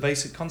grasped the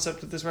basic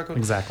concept of this record.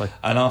 Exactly.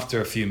 And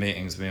after a few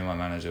meetings, me and my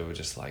manager were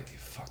just like,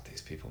 fuck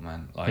these people,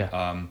 man. Like,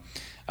 Yeah.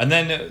 and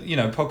then,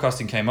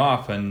 podcasting came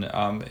up, and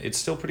it's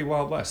still pretty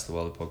Wild West, the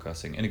world of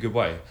podcasting, in a good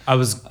way. I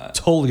was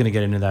totally going to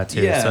get into that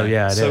too. So it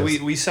is. So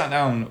we sat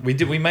down,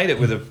 we made it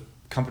with a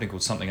company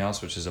called Something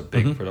Else, which is a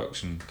big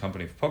production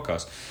company for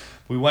podcasts.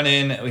 We went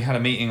in, we had a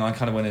meeting, I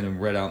kind of went in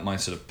and read out my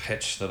sort of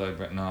pitch that I'd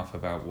written up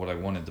about what I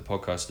wanted the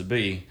podcast to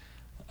be.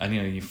 And,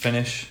 you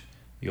finish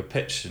your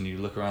pitch and you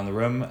look around the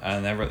room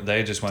and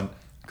they just went,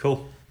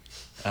 cool.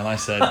 And I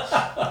said,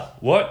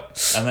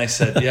 what? And they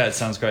said, yeah, it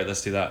sounds great,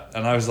 let's do that.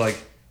 And I was like,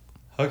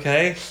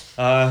 okay.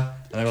 And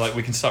they were like,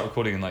 we can start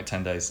recording in like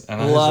 10 days.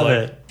 And I Love was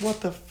like, it. what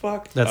the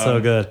fuck? That's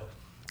so good.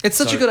 It's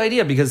such so- a good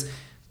idea because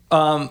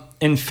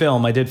in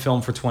film, I did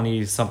film for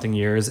 20 something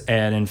years,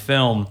 and in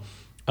film,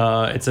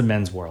 it's a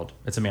men's world.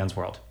 It's a man's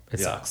world. It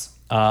Yeah. sucks.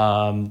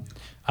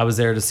 I was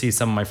there to see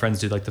some of my friends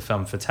do like the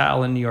Femme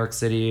Fatale in New York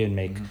City and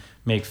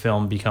make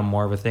film become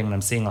more of a thing. And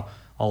I'm seeing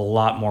a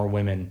lot more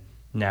women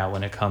now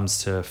when it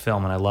comes to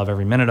film, and I love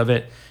every minute of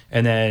it.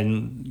 And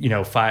then,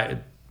 when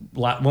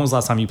was the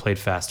last time you played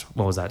Fest?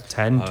 What was that,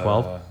 10,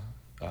 12?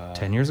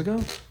 10 years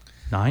ago?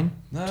 9?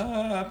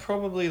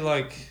 Probably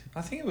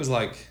I think it was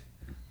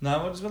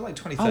no, it was like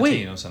 2013 Oh,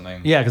 wait. or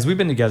something. Yeah, because we've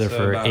been together So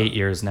for about- 8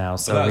 years now.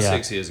 So about yeah.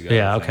 6 years ago,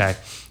 Yeah, I think. okay.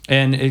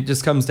 And it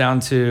just comes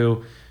down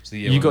to It's the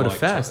year you when go to Mike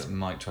Fest.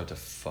 Mike tried to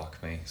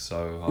fuck me,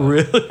 so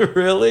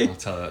Really? I'll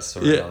tell that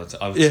story. Yeah.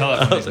 I'll Yeah. tell it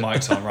when his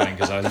mics aren't running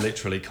because I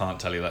literally can't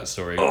tell you that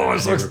story. Oh,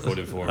 it's it's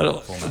recorded for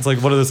It's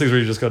like one of those things where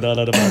you just go, no, I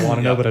want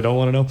to know, but I don't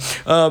want to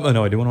know.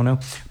 No, I do want to know.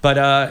 But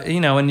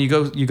and you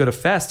go to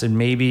Fest, and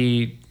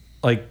maybe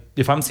like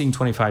if I'm seeing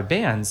 25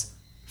 bands,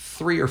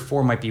 3 or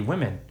 4 might be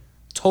women.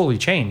 Totally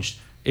changed.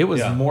 It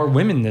was Yeah. more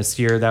women this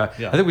year. I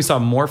think we saw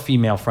more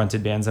female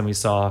fronted bands than we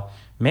saw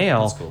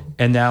male. That's cool.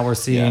 And now we're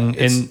seeing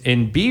Yeah, it's-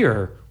 in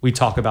beer we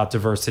talk about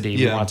diversity.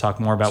 We want to talk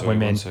more about Sorry,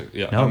 women. one sec.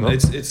 Yeah, No, go.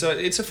 it's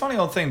a funny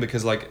old thing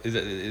because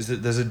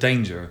there's a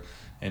danger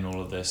in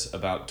all of this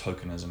about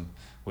tokenism,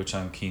 which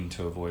I'm keen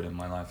to avoid in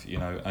my life.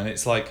 And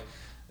it's like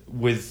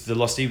with the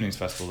Lost Evenings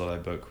Festival that I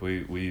book,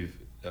 we've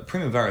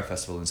Primavera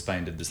Festival in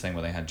Spain did this thing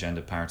where they had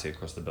gender parity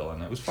across the bill,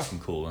 and it was fucking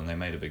cool, and they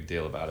made a big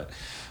deal about it.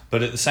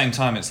 But at the same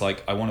time, it's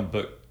like I want to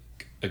book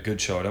a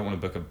good show. I don't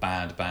want to book a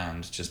bad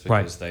band just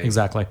because they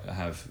exactly.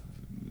 have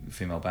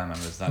female band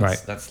members.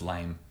 That's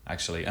lame,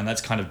 actually, and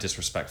that's kind of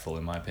disrespectful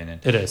in my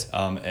opinion. It is.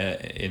 In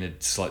a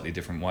slightly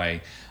different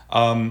way.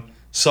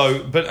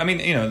 But I mean,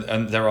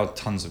 and there are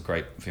tons of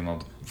great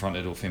female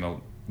fronted or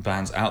female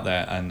bands out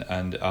there,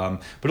 and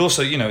but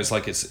also, it's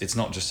like it's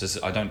not just as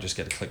I don't just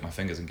get to click my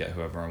fingers and get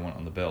whoever I want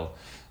on the bill.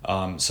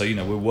 So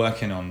we're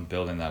working on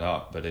building that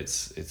up, but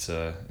it's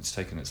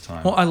taken its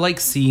time. Well, I like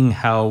seeing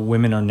how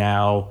women are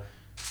now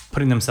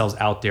putting themselves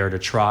out there to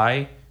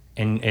try,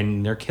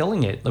 and they're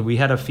killing it. Like we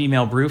had a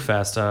female brew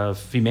fest, a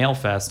female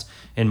fest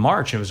in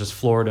March. It was just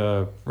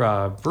Florida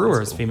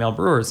brewers, cool. female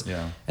brewers,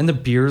 Yeah. and the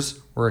beers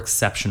were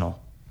exceptional.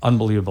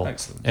 Unbelievable.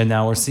 Excellent. And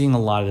now we're seeing a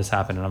lot of this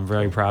happen, and I'm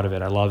very proud of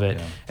it. I love it.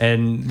 Yeah.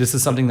 And this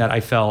is something that I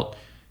felt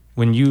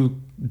when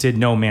you did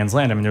No Man's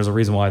Land. I mean, there's a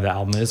reason why the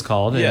album is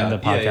called, and the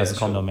podcast is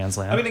called sure. No Man's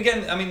Land.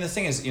 I mean, the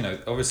thing is,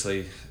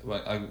 obviously,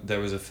 there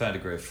was a fair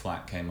degree of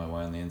flack came my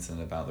way on the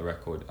internet about the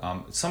record.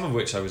 Some of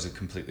which I was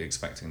completely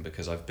expecting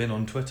because I've been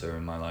on Twitter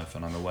in my life,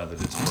 and I'm aware that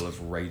it's full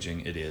of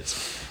raging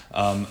idiots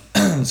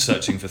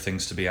searching for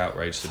things to be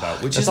outraged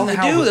about. Which That's all they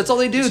do. That's all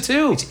they do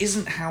too. It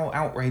isn't how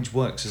outrage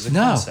works as a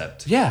No.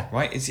 concept. Yeah.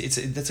 Right.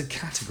 That's a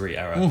category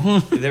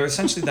error. They're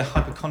essentially the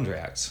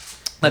hypochondriacs.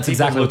 That's People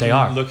exactly what they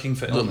are. Looking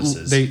for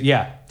illnesses. They You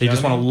know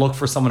just what I want to mean? look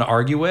for someone to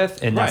argue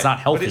with, and that's Right. not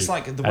healthy. But it's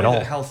like the way at all.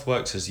 that health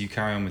works is you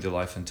carry on with your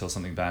life until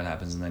something bad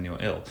happens and then you're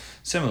ill.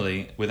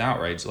 Similarly, with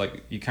outrage,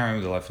 like you carry on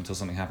with your life until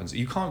something happens.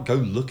 You can't go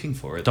looking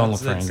for it. Don't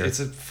look for anger.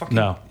 It's a fucking.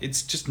 No.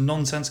 It's just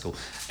nonsensical.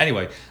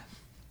 Anyway,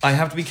 I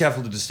have to be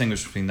careful to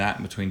distinguish between that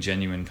and between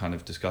genuine kind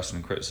of discussion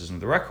and criticism of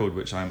the record,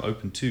 which I am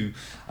open to,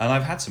 and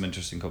I've had some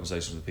interesting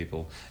conversations with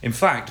people. In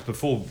fact,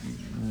 before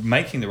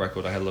making the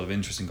record, I had a lot of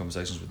interesting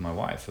conversations with my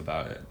wife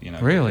about it.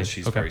 Really? Because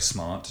she's Okay. very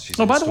smart. She's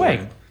Oh, an by the way,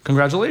 historian.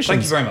 congratulations!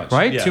 Thank you very much.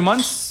 Right, Yeah. 2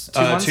 months.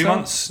 2 now?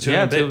 months, two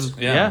and a bit.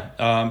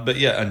 Yeah. But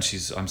yeah, and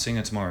I'm seeing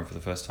her tomorrow for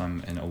the first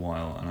time in a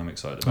while, and I'm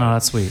excited Oh, about it.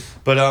 that's sweet.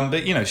 But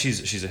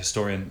she's a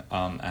historian,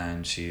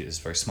 and she is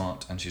very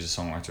smart, and she's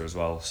a songwriter as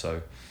well.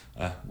 So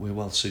we're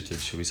well suited,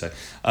 should we say?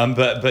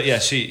 But yeah,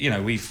 she, you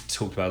know, we've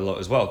talked about it a lot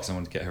as well because I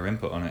wanted to get her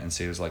input on it, and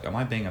she was like, "Am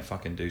I being a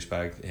fucking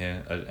douchebag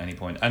here at any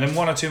point?" And in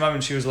one or two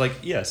moments, she was like,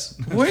 "Yes,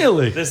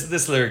 Really?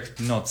 this lyric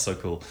not so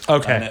cool."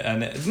 Okay.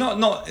 and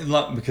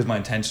not because my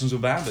intentions were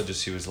bad, but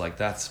just she was like,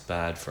 "That's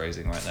bad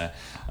phrasing right there."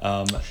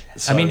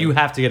 I mean, you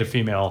have to get a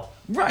female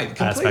right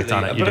completely. aspect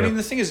on it. But I mean,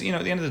 the thing is, you know,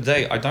 at the end of the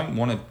day,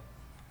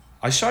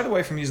 I shied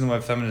away from using the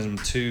word feminism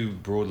too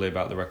broadly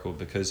about the record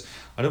because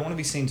I don't want to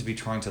be seen to be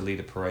trying to lead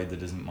a parade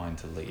that isn't mine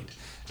to lead,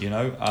 you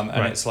know? And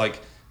Right. it's like,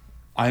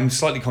 I'm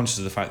slightly conscious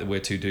of the fact that we're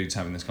two dudes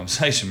having this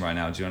conversation right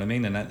now, do you know what I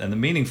mean? And the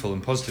meaningful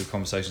and positive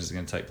conversations that are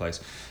going to take place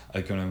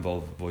are going to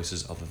involve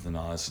voices other than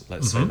ours,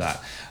 let's say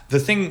that.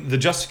 The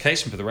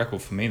justification for the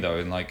record for me though,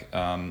 and like,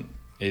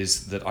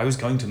 is that I was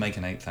going to make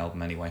an 8th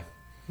album anyway.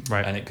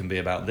 Right. And it can be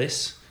about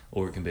this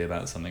or it can be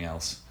about something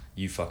else.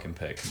 You fucking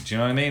pick. Do you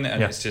know what I mean?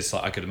 And Yeah. it's just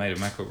like I could have made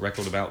a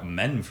record about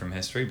men from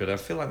history, but I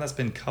feel like that's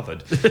been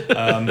covered. Do you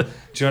know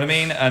what I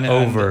mean? And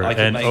Over I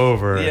can and make,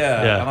 over.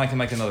 Yeah, Yeah. and I can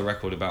make another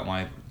record about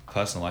my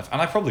personal life,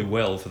 and I probably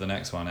will for the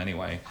next one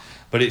anyway.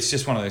 But it's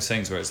just one of those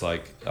things where it's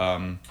like,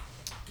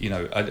 you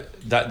know,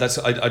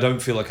 I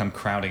don't feel like I'm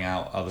crowding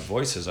out other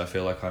voices. I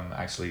feel like I'm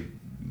actually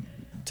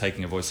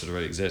taking a voice that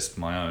already exists,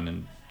 my own,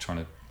 and trying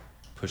to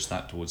push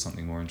that towards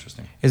something more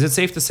interesting. Is it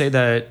safe to say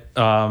that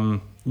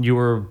you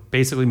were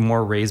basically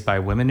more raised by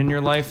women in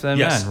your life than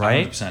Yes, men,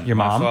 right? 100%. Your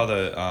mom? My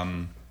father,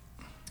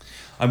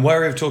 I'm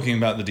wary of talking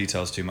about the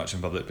details too much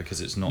in public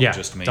because it's not Yeah,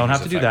 just me. don't who's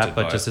have to do that, affected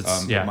but by just it.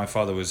 it's- But yeah. my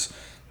father was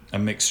a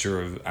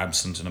mixture of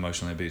absent and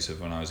emotionally abusive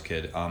when I was a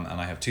kid. And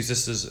I have 2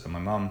 sisters and my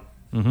mum.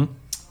 Mm-hmm.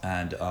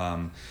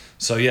 And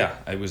so, yeah,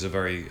 it was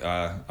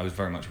I was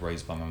very much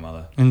raised by my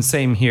mother. And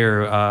same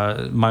here.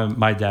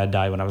 My dad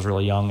died when I was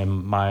really young,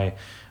 and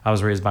I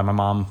was raised by my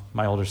mom,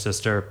 my older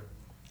sister,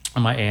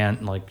 and my aunt.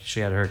 And like she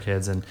had her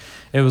kids, and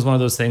it was one of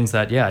those things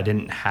that I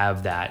didn't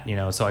have that, you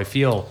know. So I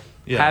feel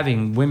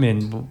having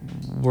women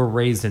were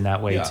raised in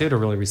that way Yeah. too, to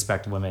really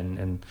respect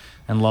women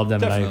and love them.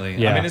 Definitely.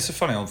 And I mean, it's a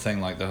funny old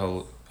thing, like the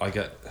whole, I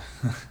get,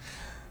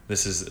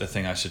 this is a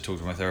thing I should talk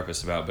to my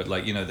therapist about, but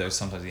like, you know, there's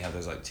sometimes you have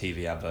those like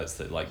TV adverts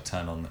that like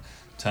turn on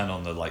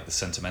the like the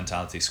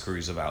sentimentality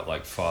screws about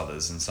like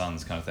fathers and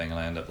sons kind of thing, and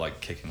I end up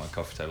like kicking my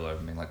coffee table over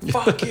and being like,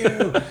 fuck you.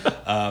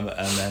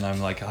 And then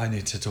I'm like, I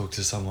need to talk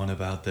to someone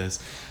about this.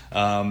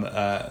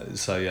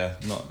 So yeah,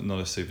 not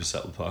a super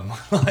settled part of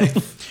my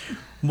life.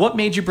 What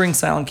made you bring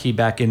Silent Key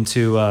back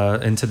into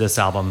this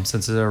album,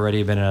 since it's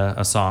already been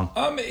a song?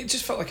 It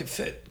just felt like it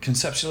fit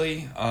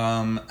conceptually,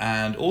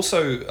 and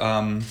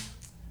also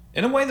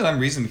in a way that I'm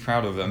reasonably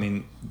proud of. I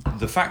mean,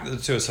 the fact that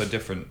the two are so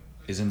different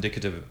is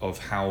indicative of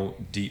how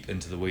deep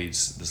into the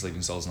weeds the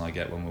Sleeping Souls and I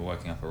get when we're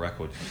working up a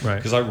record. Right.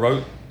 Because I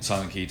wrote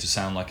Silent Key to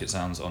sound like it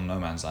sounds on No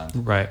Man's Land.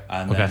 Right.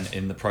 And Okay. then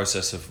in the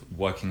process of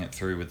working it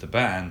through with the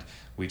band,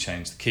 we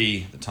changed the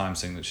key, the time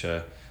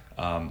signature,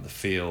 the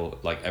feel,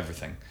 like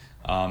everything.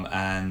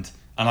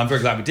 And I'm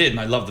very glad we did, and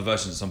I love the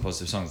versions of Some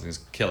Positive Songs. I think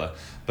it's killer.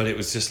 But it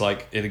was just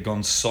like, it had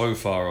gone so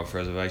far off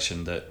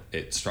reservation that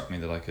it struck me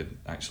that I could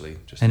actually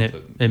just... And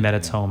it met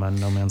its home on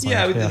No Man's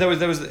Land. Yeah, there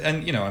was,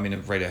 and you know, I mean,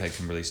 if Radiohead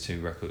can release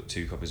two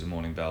copies of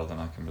Morning Bell, then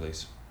I can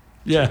release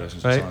two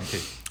versions of Silent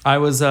Key. I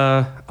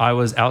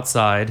was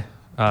outside,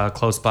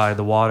 close by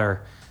the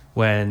water,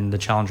 when the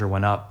Challenger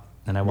went up,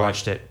 and I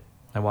watched it.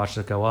 I watched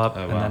it go up,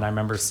 and then I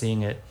remember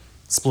seeing it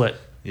split.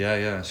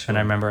 Yeah, sure. And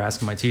I remember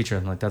asking my teacher,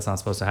 and like, that's not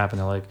supposed to happen.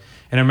 They're like,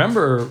 and I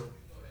remember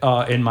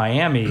in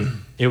Miami,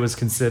 it was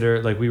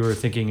considered, like, we were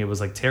thinking it was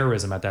like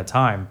terrorism at that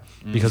time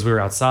because we were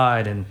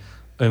outside, and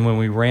when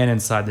we ran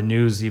inside, the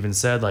news even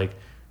said like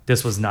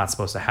this was not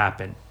supposed to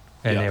happen,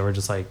 and they were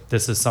just like,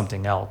 this is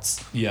something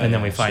else. Yeah, and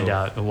then we find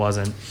out it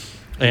wasn't.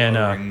 And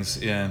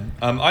rings, yeah.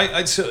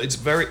 So it's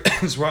very,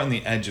 it's right on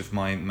the edge of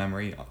my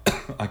memory.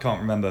 I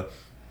can't remember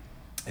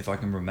if I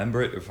can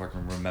remember it or if I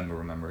can remember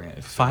remembering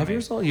it. 5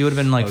 years old? You would have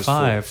been like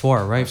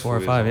four, right? 4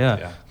 or 5,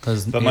 yeah.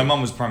 But my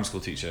mum was a primary school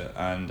teacher,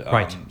 and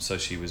Right. so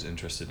she was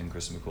interested in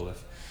Kristen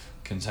McAuliffe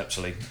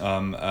conceptually.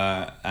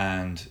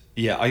 And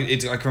yeah, I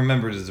can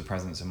remember it as a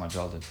presence in my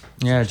childhood.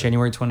 Yeah,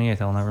 January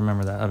 28th. I'll never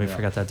remember that. I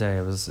forgot that day.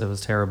 It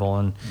was terrible.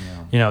 And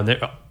Yeah. you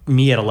know,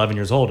 me at 11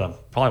 years old, I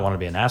probably wanted to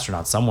be an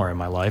astronaut somewhere in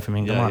my life. I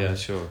mean, come on. Yeah,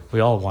 sure. We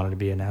all wanted to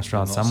be an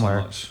astronaut Not so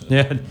somewhere. much.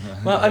 Yeah.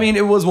 Well, I mean,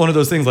 it was one of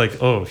those things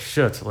like, oh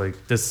shit,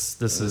 like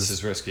this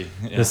is risky.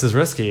 Yeah. This is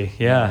risky.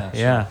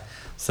 Yeah.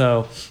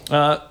 So,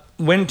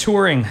 when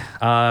touring,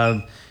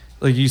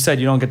 like you said,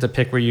 you don't get to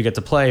pick where you get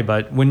to play,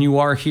 but when you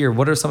are here,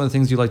 what are some of the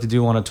things you like to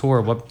do on a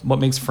tour? What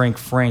makes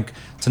Frank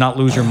to not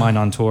lose your mind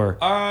on tour?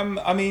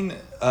 I mean,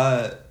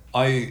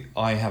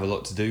 I have a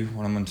lot to do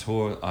when I'm on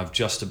tour. I've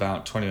just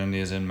about 21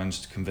 years in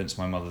managed to convince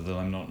my mother that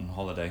I'm not on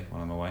holiday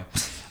when I'm away.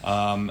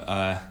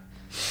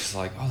 She's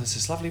like, oh, there's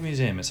this lovely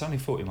museum. It's only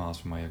 40 miles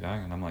from where you're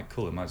going. And I'm like,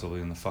 cool, it might as well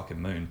be on the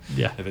fucking moon.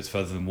 Yeah. If it's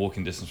further than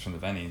walking distance from the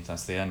venue,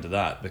 that's the end of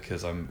that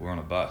because we're on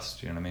a bus,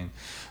 do you know what I mean?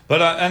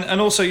 But,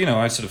 and also, you know,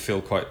 I sort of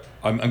feel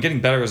I'm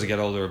getting better as I get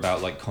older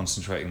about like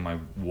concentrating my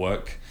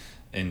work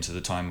into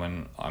the time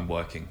when I'm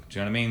working. Do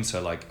you know what I mean?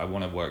 So like I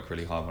want to work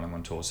really hard when I'm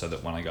on tour so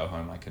that when I go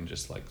home I can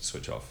just like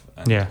switch off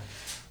and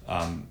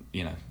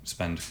you know,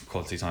 spend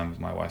quality time with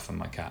my wife and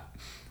my cat.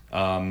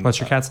 What's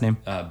your cat's name?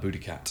 Booty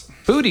Cat.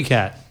 Booty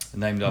Cat.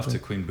 Named after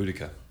Queen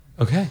Boudica,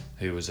 Okay.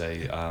 who was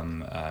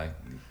a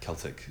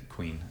Celtic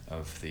queen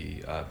of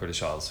the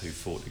British Isles who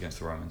fought against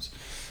the Romans.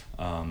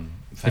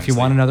 If you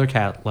want another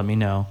cat, let me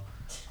know.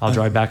 I'll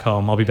drive back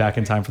home. I'll be back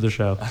in time for the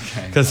show.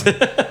 Okay. 'Cause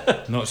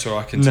Not sure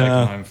I can take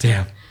him home.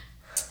 Damn.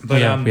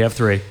 But Yeah, we have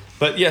 3.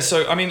 But yeah,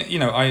 so I mean, you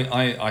know,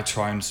 I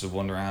try and sort of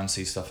wander around,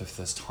 see stuff if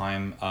there's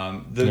time.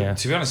 To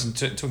be honest,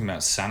 talking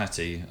about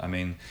sanity, I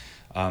mean,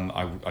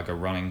 I go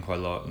running quite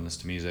a lot and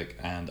listen to music,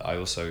 and I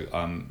also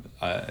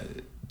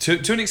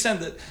to an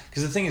extent that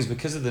because the thing is,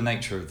 because of the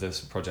nature of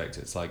this project,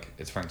 it's like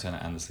it's Frank Turner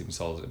and the Sleeping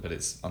Souls, but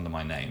it's under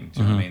my name.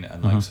 Do you know what I mean?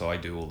 And like so, I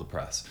do all the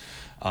press,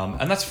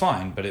 and that's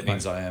fine. But it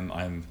means I'm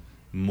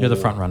more. You're the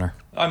front runner.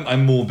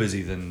 I'm more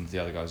busy than the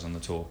other guys on the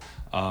tour,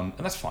 and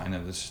that's fine.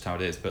 And that's just how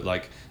it is. But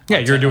like, Yeah,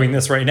 you're doing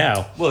this right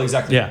now. Well,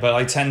 exactly. Yeah. But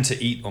I tend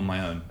to eat on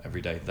my own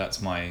every day.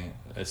 That's my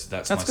my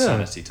good.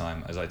 sanity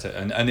time. As I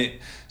and it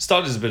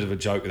started as a bit of a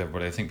joke with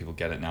everybody. I think people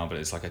get it now, but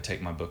it's like I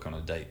take my book on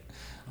a date.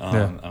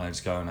 And I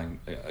just go and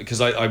because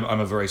I'm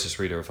a voracious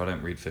reader. If I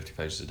don't read 50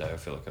 pages a day, I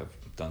feel like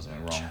I've done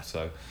something wrong.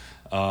 So,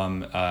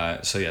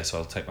 so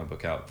I'll take my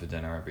book out for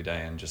dinner every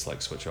day and just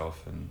like switch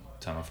off and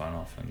turn my phone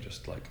off and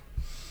just like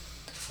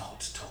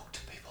not talk to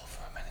people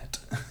for a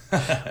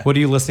minute. What are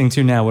you listening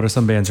to now? What are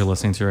some bands you're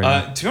listening to right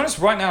now? To be honest,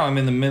 right now I'm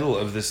in the middle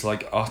of this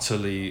like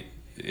utterly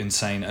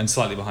insane and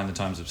slightly behind the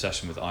times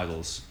obsession with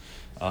Idols.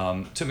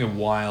 Took me a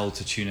while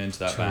to tune into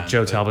that band.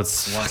 Joe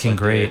Talbot's once fucking I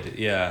great. did,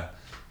 yeah.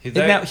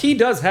 Now he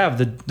does have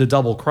the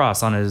double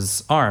cross on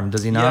his arm,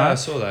 does he not? Yeah, I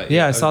saw that.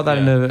 Yeah, I saw that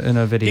in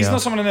a video. He's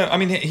not someone I know. I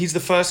mean, he's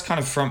the first kind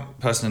of front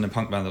person in a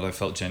punk band that I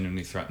felt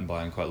genuinely threatened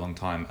by in quite a long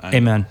time. And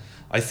Amen.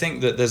 I think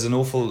that there's an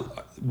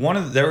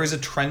there is a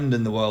trend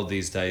in the world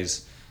these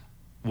days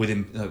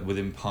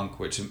within punk,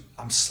 which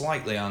I'm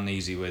slightly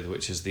uneasy with,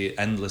 which is the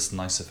endless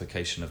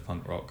niceification of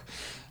punk rock.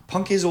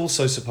 Punk is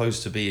also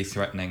supposed to be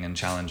threatening and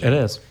challenging. It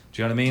is.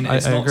 Do you know what I mean? I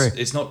agree.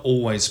 It's not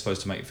always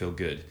supposed to make you feel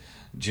good.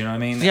 Do you know what I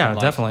mean? Yeah, And,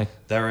 definitely.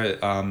 There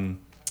are.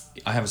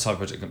 I have a side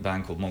project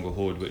band called Mongol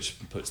Horde, which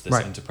puts this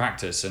Right. into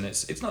practice, and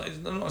it's not.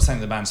 I'm not saying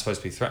the band's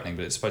supposed to be threatening,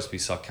 but it's supposed to be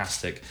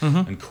sarcastic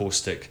and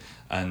caustic,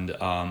 and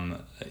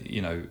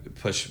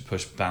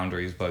push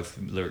boundaries both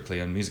lyrically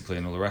and musically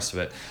and all the rest of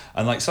it.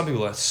 And like some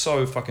people are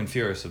so fucking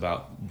furious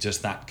about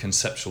just that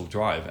conceptual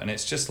drive, and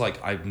it's just like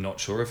I'm not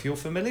sure if you're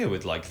familiar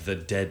with like the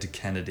Dead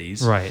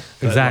Kennedys, Right,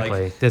 but,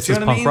 exactly. Like, This do you is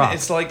know what I punk mean? rock.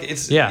 It's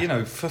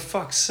like for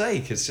fuck's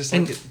sake, it's just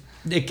like. And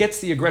it gets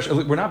the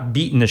aggression. We're not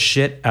beating the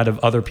shit out of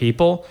other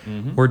people.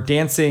 Mm-hmm. We're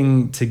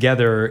dancing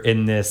together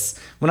in this.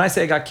 When I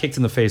say I got kicked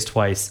in the face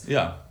twice,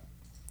 Yeah.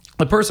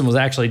 the person was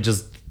actually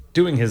just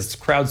doing his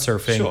crowd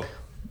surfing. Sure.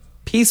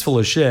 Peaceful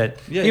as shit.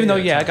 Yeah, Even though,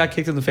 I totally. got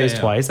kicked in the face Yeah,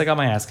 yeah. twice. I got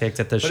my ass kicked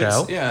at the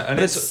show. And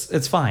But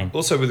it's fine.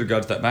 Also, with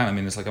regard to that band, I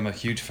mean, it's like I'm a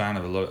huge fan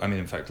of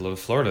in fact, a lot of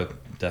Florida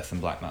death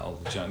and black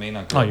metal. Do you know what I mean?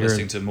 I grew up you're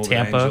listening to Morbid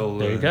Tampa. Angel.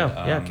 There you and, go.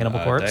 Yeah, Cannibal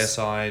Corpse.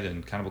 Deicide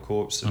and Cannibal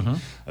Corpse and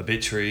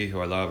Obituary,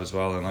 who I love as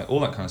well, and like all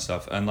that kind of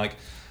stuff. And like,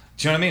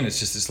 do you know what I mean?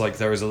 It's like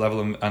there is a level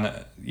of, and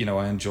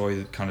I enjoy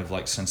the kind of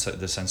like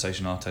the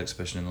Sensation Art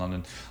exhibition in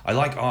London. I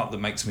like art that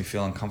makes me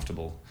feel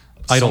uncomfortable.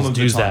 Idols Some of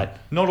the do time. that.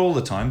 Not all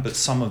the time, but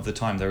some of the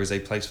time there is a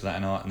place for that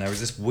in art, and there is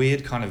this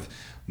weird kind of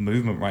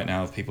movement right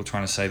now of people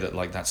trying to say that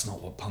like that's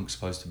not what punk's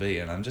supposed to be,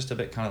 and I'm just a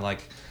bit kind of like,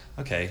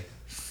 okay,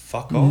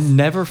 fuck off.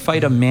 Never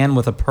fight a man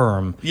with a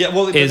perm. Yeah,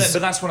 well, is-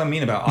 but that's what I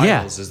mean about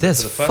Yeah, Idols. Is that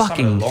this for the first time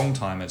in fucking- a long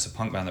time, it's a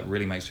punk band that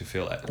really makes me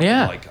feel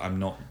Yeah. like I'm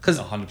not 'Cause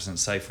 100%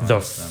 safe. When I The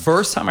listen to them.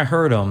 first time I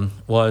heard him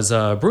was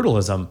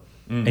Brutalism,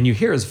 and you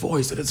hear his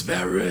voice, and it's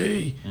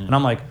very, and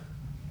I'm like,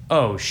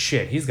 oh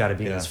shit, he's got to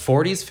be in Yeah. his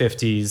 40s,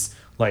 50s,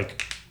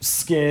 like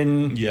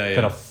skin, Yeah.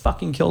 gonna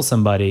fucking kill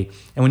somebody.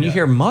 And when you Yeah.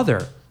 hear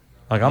Mother,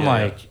 like I'm Yeah,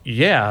 like,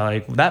 yeah,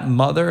 like that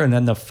Mother, and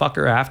then the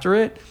fucker after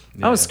it,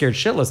 I was Yeah. scared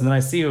shitless. And then I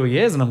see who he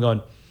is, and I'm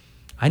going,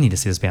 I need to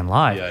see this band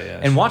live. Yeah, yeah,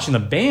 and sure. watching the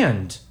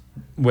band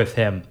with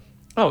him.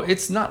 Oh,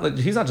 it's not like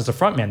he's not just a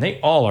frontman. They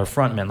all are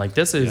frontmen. Like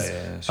this is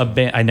sure. a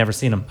band. I never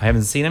seen him. I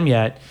haven't seen him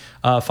yet.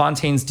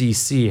 Fontaines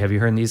DC. Have you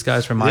heard these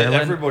guys from Yeah,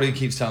 Ireland? everybody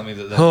keeps telling me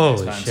that they're the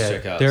Holy next band to shit!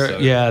 check out. They're so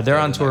they're the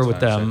on next tour with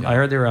band to them. check I out.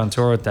 heard they were on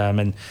tour with them,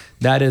 and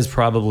that is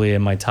probably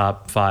in my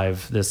top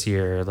 5 this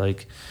year.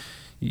 Like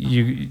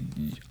you,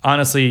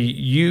 honestly,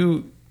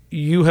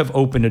 you have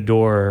opened a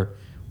door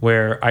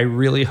where I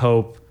really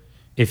hope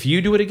if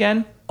you do it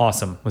again,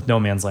 awesome with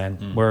No Man's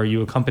Land, where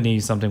you accompany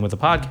something with a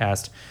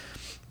podcast,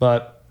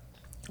 but.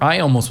 I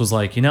almost was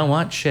like, you know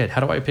what? Shit, how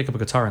do I pick up a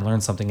guitar and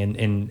learn something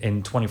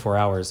in 24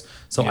 hours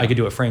so I could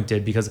do what Frank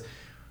did? Because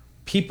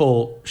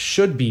people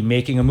should be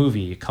making a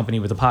movie accompanied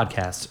with a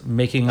podcast,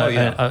 making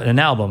an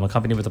album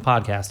accompanied with a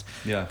podcast.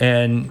 Yeah.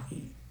 And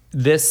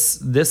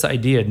this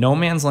idea, No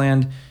Man's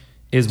Land,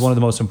 is one of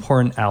the most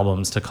important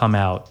albums to come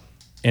out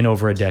in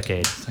over a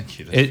decade. Thank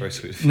you. That's very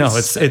sweet of you No,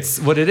 to say. it's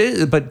what it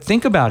is. But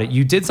think about it.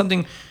 You did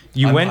something.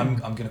 You went,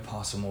 I'm gonna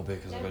pass some more beer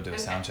because I've got to do a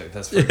sound check.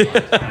 That's very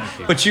kind. Thank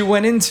you. but you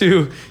went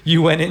into it.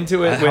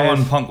 How with,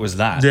 unpunk was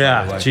that?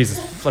 yeah, by the way?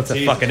 Jesus, let's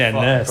Jesus fucking end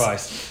this.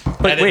 Christ.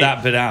 But Edit wait.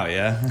 that bit out,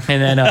 yeah.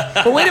 And then,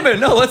 but wait a minute,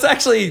 no, let's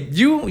actually.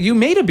 You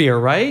made a beer,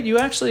 right? You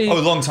actually. Oh,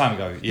 a long time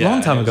ago. Yeah,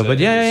 long time it was ago, but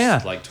it yeah.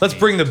 was like Let's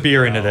bring the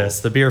beer into 2012. this.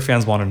 The beer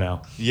fans want to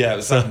know. Yeah, it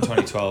was back in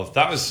 2012.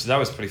 That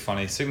was pretty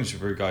funny. Signature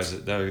Brew guys,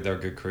 they're a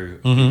good crew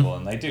of Mm-hmm. people,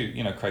 and they do.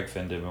 Craig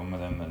Finn did one with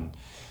them, and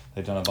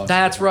they've done a bunch.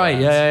 That's of different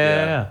right.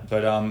 bands. Yeah.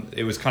 But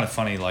it was kind of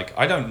funny. Like,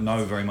 I don't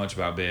know very much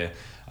about beer,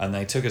 and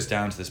they took us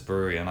down to this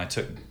brewery, and I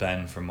took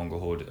Ben from Mongol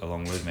Horde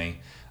along with me.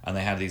 And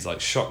they had these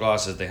like shot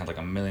glasses. They had like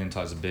a million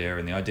types of beer,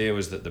 and the idea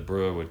was that the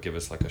brewer would give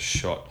us like a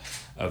shot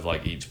of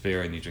like each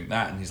beer, and you drink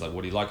that, and he's like,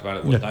 "What do you like about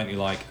it? What don't you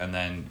like?" And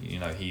then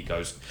he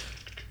goes,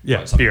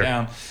 write something beer.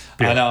 down.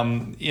 Beer.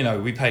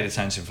 And we paid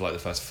attention for like the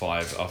first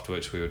 5, after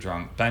which we were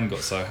drunk. Ben got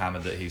so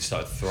hammered that he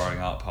started throwing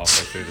up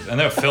halfway through and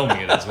they were filming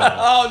it as well.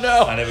 Oh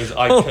no! And it was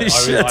Holy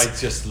shit. I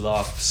just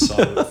laughed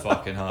so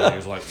fucking hard. He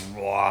was like,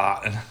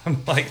 "What?" And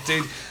I'm like,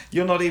 "Dude,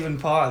 you're not even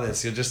part of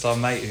this. You're just our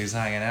mate who's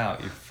hanging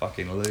out. You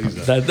fucking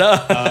loser."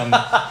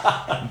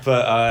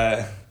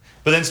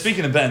 But then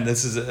speaking of Ben,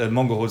 this is a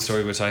Mongol Horde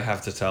story which I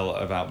have to tell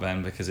about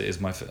Ben because it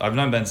is I've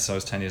known Ben since I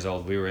was 10 years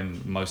old. We were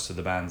in most of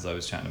the bands I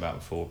was chatting about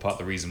before. Part of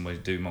the reason we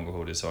do Mongol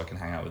Horde is so I can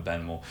hang out with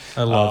Ben more.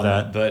 I love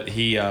that. But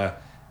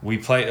we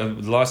played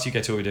the last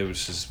UK tour we did,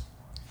 which is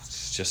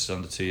just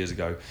under 2 years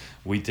ago.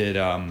 We did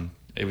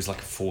it was like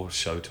a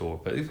 4-show tour,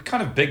 but it was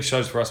kind of big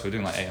shows for us. We were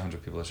doing like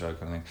 800 people a show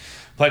kind of thing.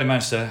 Played in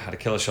Manchester, had a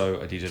killer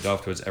show. I DJ'd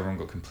afterwards. Everyone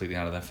got completely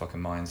out of their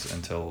fucking minds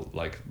until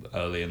like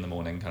early in the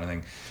morning kind of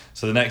thing.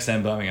 So the next day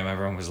in Birmingham,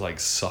 everyone was like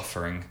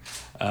suffering,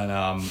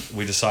 and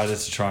we decided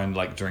to try and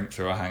like drink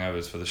through our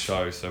hangovers for the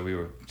show. So we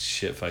were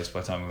shit faced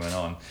by the time we went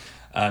on.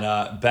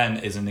 And Ben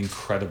is an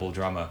incredible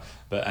drummer,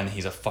 and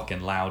he's a fucking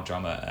loud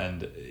drummer,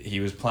 and he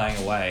was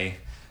playing away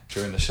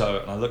during the show,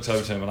 and I looked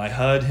over to him and I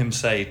heard him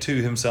say to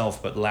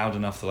himself, but loud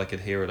enough that I could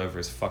hear it over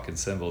his fucking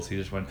cymbals, he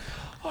just went,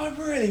 "I'm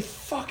really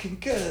fucking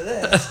good at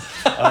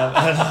this." And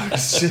I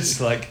was just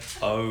like,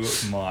 oh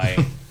my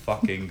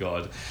fucking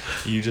God,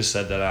 you just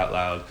said that out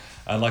loud.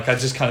 And like I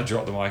just kind of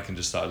dropped the mic and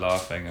just started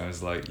laughing. I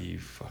was like, "You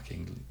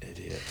fucking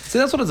idiot." See,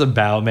 that's what it's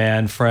about,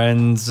 man.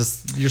 Friends,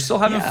 just you're still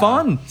having Yeah,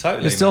 fun.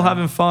 totally, You're still man.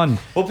 having fun.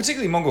 Well,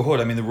 particularly Mongol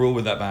Horde. I mean, the rule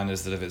with that band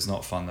is that if it's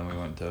not fun, then we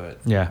won't do it.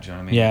 Yeah. Do you know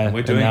what I mean? Yeah. And we're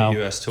and doing now-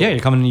 a US tour. Yeah, you're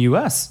coming to the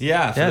US.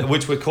 Yeah,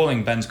 which we're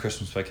calling Ben's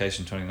Christmas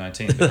Vacation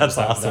 2019. because That's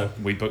awesome.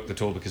 we booked the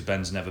tour because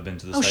Ben's never been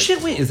to the Oh States shit!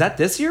 before. Wait, is that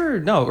this year?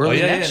 No,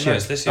 early next year. No,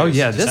 it's this year. Oh It's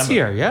yeah, this December.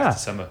 year. Yeah. It's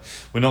December.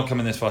 We're not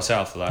coming this far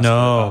south for that.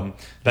 No.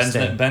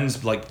 Staying.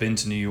 Ben's like been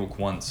to New York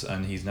once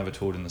and he's never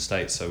toured in the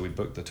States, so we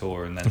booked the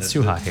tour and then It's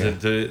too hot here.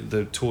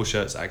 The tour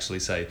shirts actually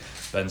say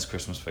Ben's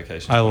Christmas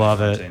Vacation. I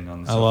love it. 2019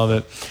 on the I love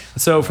it.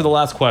 So for the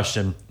last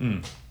question,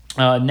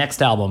 Mm.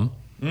 next album,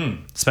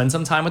 spend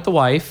some time with the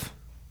wife,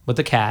 with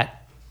the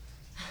cat.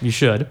 You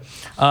should.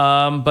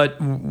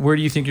 But where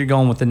do you think you're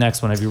going with the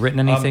next one? Have you written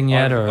anything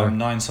yet? Or I'm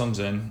 9 songs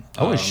in.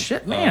 holy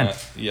shit, man!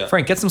 Yeah.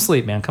 Frank, get some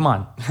sleep, man. Come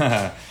on.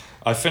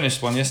 I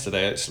finished one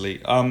yesterday,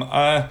 actually.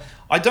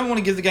 I don't want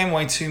to give the game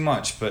away too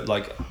much, but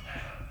like,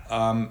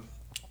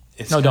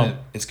 don't.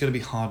 It's gonna be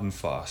hard and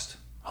fast.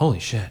 Holy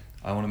shit.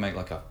 I want to make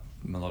like a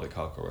melodic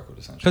hardcore record,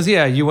 essentially. Because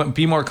yeah, you went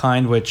Be More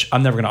Kind, which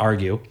I'm never going to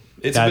argue.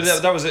 But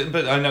that was it.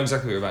 But I know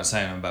exactly what you're about to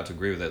say, and I'm about to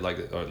agree with it.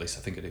 Like, or at least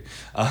I think I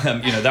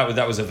do.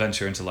 That was a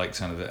venture into like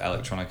kind of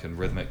electronic and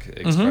rhythmic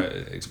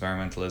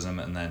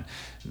experimentalism, and then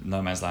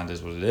No Man's Land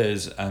is what it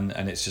is, and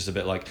it's just a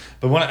bit like.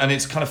 And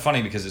it's kind of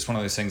funny because it's one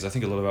of those things. I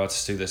think a lot of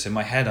artists do this. In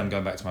my head, I'm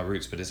going back to my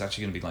roots, but it's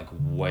actually going to be like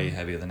way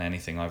heavier than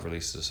anything I've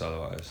released as a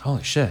solo artist.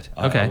 Holy shit.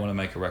 I Okay. want to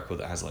make a record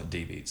that has like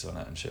D beats on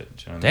it and shit.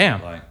 Do you know what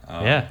Damn. I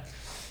mean? Yeah.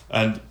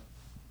 And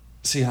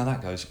see how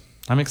that goes.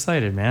 I'm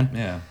excited, man.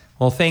 Yeah.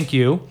 Well, thank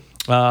you.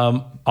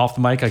 Off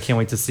the mic, I can't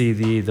wait to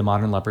see the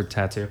Modern Leopard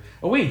tattoo.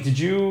 Oh wait,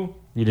 you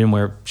didn't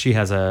wear? She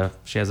has a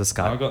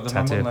Scott I got the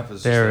tattoo. Modern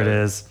Leopards There it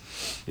just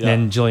is. Yeah.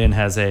 And Jillian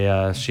has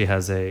a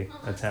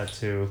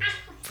tattoo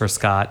for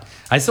Scott.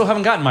 I still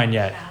haven't gotten mine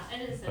yet. Yeah,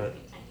 it is a But-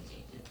 big tiny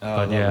change. Oh,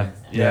 But yeah, lovely.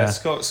 yeah.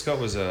 Scott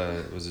was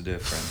a dear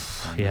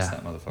friend. I miss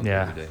that motherfucker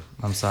Yeah. every day.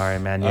 I'm sorry,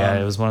 man. Yeah, Um,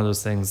 it was one of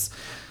those things.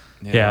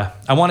 Yeah.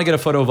 I want to get a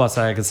photo of us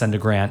that I could send to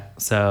Grant.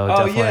 So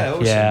Oh definitely. yeah,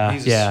 awesome. Yeah,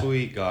 He's a yeah.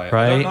 sweet guy.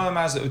 Right? I don't know him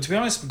as. To be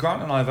honest,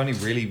 Grant and I have only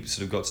really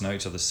sort of got to know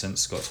each other since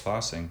Scott's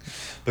passing,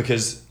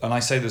 because, and I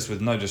say this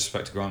with no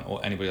disrespect to Grant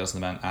or anybody else in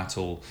the band at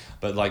all,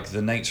 but like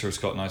the nature of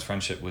Scott and I's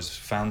friendship was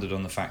founded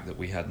on the fact that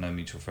we had no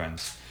mutual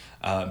friends.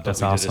 But That's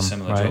we awesome, did a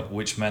similar right. job,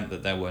 which meant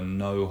that there were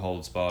no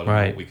holds barred on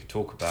Right. what we could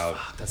talk about.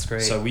 That's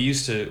great. So we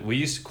used to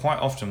quite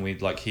often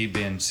he'd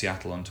be in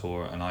Seattle on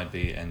tour and I'd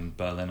be in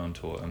Berlin on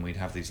tour, and we'd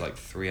have these like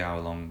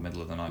 3-hour long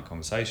middle of the night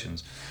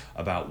conversations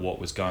about what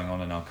was going on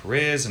in our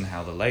careers and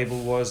how the label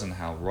was and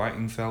how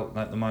writing felt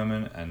at the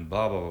moment and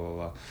blah blah blah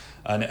blah.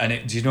 And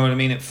it, do you know what I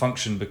mean? It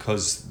functioned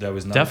because there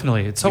was no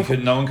Definitely. It's so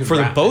no one could for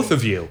the rap. both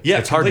of you. Yeah,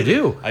 it's hard to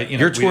completely. do.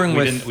 You're we touring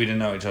with didn't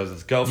know each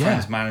other's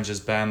girlfriends, Yeah. managers,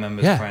 band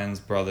members, Yeah.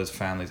 friends, brothers,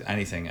 families,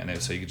 anything,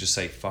 and so you could just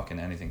say fucking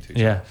anything to each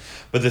Yeah. other.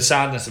 But the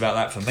sadness about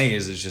that for me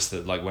is just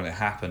that like when it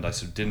happened, I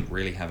sort of didn't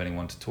really have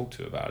anyone to talk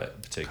to about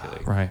it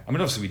particularly. Right. I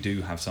mean, obviously we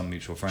do have some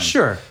mutual friends.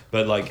 Sure.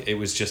 But like it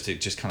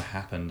just kind of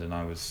happened, and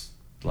I was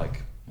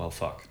like, well,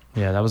 fuck.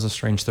 Yeah, that was a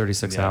strange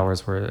 36 Yeah.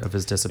 hours of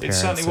his It disappearance.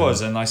 certainly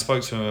was, and I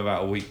spoke to him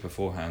about a week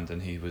beforehand,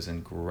 and he was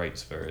in great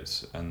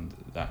spirits, and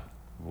that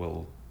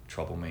will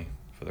trouble me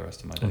for the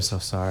rest of my days. I'm so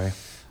sorry.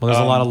 Well, there's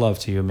a lot of love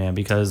to you, man,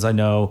 because I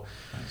know.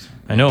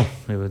 It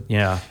would,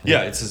 yeah.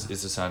 Yeah, it's a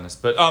sadness,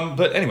 but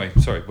anyway,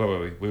 sorry, where were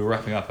we? We were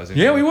wrapping up. I think.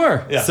 Yeah, we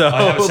were. Yeah, So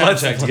I have a sound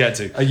let's- check to get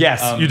to.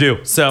 Yes, you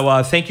do.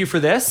 So thank you for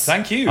this.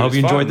 Thank you. I hope It's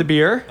you enjoyed fun. the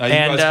beer. Are you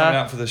guys coming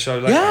out for the show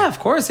later? Yeah, of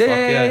course. Yeah, Fuck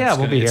yeah.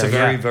 We'll be here. It's a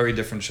very, yeah. very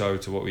different show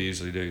to what we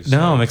usually do.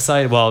 No, I'm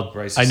excited. Well,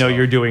 Brace I know yourself.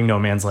 you're doing No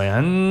Man's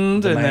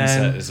Land, The and main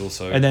then set is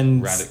also and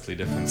then radically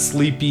different.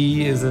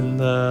 Sleepy is in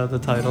the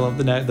title of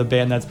the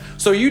band. That's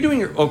so. Are you doing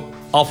your? Oh,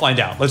 I'll find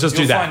out. Let's just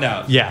You'll do that. find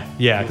out. Yeah,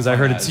 because I find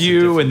heard out. it's It's a you,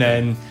 different and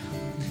then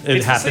it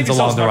It's happens the same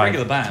along as the our ride.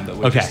 regular band, but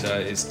we're Okay. just,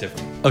 it's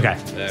different. Okay.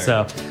 There you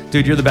So,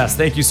 dude, you're the best.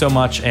 Thank you so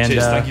much. And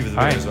Cheers. Thank you for the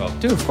all video right. as well.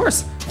 Dude, of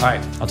course. All right.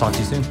 I'll talk to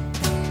you soon.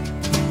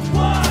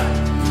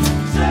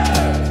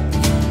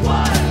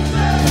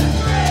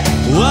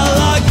 Well,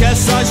 I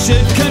guess I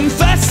should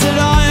confess that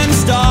I am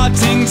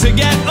starting to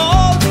get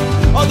old.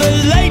 All the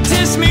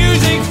latest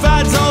music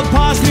fads all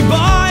passed me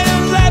by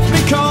and left me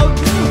cold.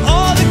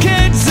 All the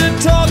kids are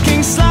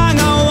talking slang,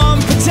 I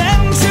won't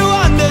pretend to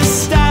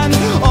understand.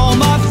 All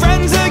my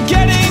friends are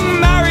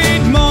getting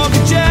married,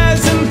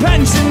 mortgages and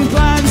pension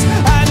plans,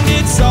 and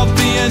it's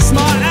obvious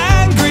my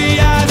angry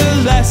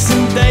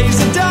adolescent days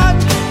are done.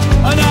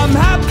 And I'm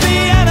happy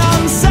and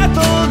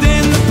unsettled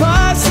in the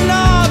person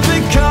I've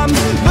become,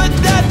 but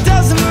that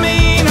doesn't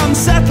mean I'm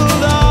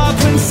settled up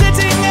and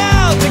sitting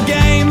out the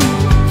game.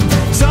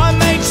 Time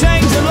may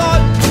change a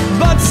lot,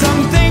 but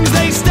some things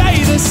they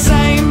stay the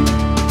same.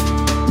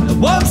 I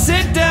won't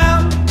sit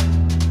down,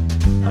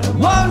 I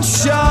won't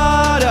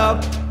shut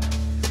up,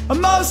 and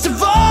most of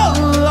all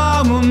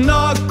I will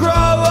not grow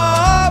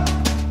up.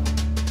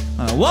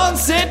 I won't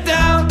sit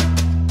down,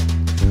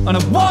 and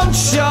I won't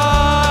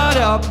shut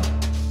up.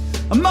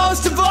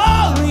 Most of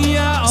all,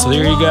 yeah. So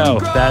there you go.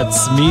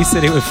 That's me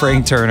sitting with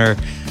Frank Turner.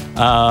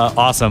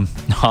 Awesome.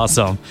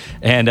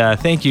 And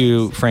thank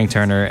you, Frank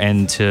Turner,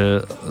 and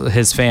to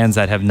his fans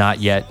that have not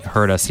yet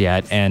heard us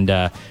yet.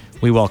 And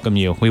we welcome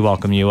you.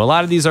 A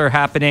lot of these are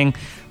happening.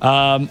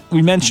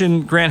 We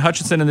mentioned Grant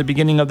Hutchinson in the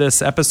beginning of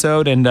this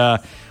episode, and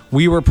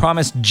we were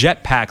promised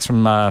jetpacks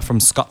from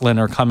Scotland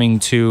are coming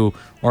to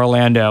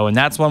Orlando, and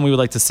that's one we would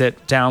like to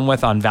sit down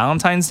with on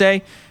Valentine's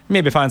Day.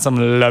 Maybe find some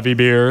lovely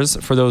beers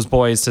for those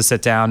boys to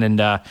sit down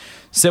and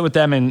sit with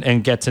them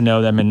and get to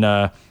know them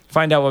and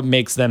find out what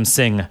makes them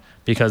sing,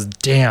 because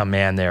damn,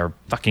 man, they're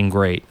fucking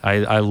great.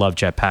 I love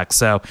Jetpacks.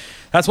 So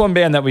that's one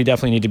band that we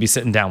definitely need to be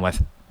sitting down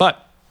with. But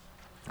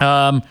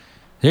there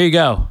you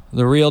go.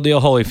 The real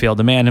deal Holyfield,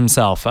 the man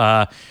himself.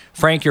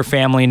 Frank, your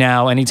family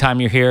now. Anytime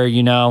you're here,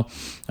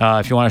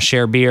 if you want to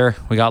share beer,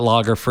 we got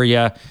lager for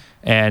you.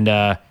 And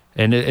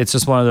it's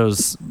just one of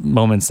those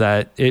moments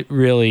that it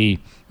really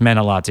meant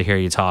a lot to hear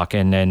you talk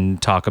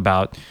and talk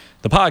about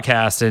the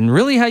podcast and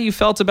really how you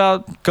felt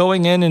about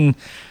going in. And,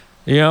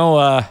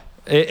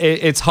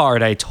 it's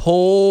hard. I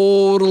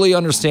totally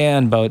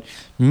understand. But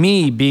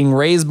me being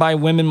raised by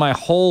women my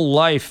whole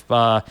life,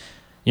 older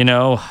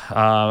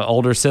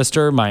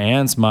sister, my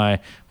aunts, my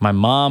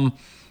mom,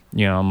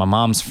 my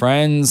mom's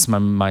friends,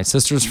 my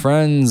sister's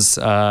friends,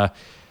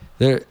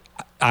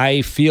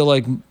 I feel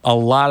like a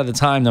lot of the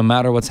time, no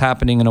matter what's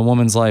happening in a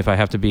woman's life, I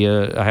have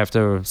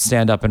to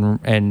stand up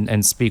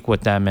and speak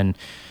with them, and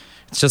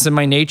it's just in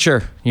my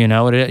nature. You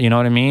know what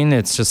I mean?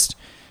 It's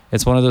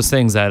one of those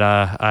things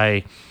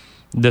that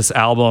this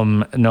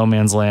album, No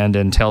Man's Land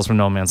and Tales from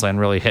No Man's Land,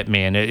 really hit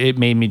me, and it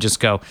made me just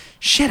go,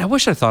 shit, I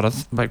wish I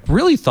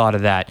really thought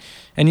of that.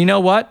 And you know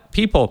what,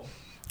 people,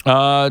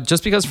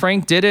 just because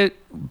Frank did it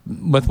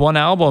with one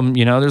album,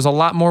 there's a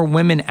lot more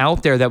women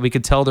out there that we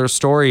could tell their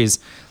stories.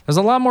 There's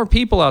a lot more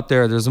people out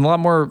there. There's a lot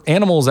more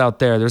animals out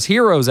there. There's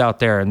heroes out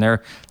there, and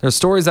there's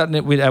stories that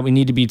we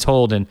need to be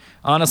told. And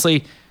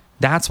honestly,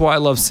 that's why I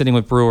love sitting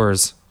with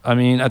brewers. I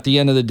mean, at the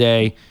end of the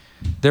day,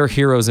 they're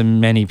heroes in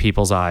many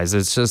people's eyes.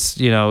 It's just,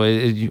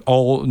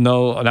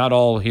 not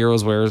all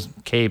heroes wear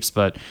capes,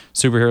 but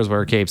superheroes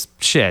wear capes.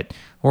 Shit,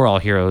 we're all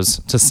heroes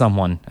to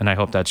someone, and I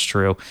hope that's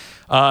true.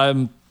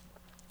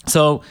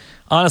 So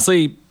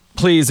honestly,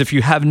 please, if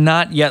you have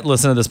not yet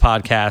listened to this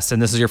podcast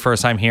and this is your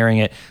first time hearing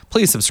it,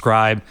 please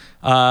subscribe.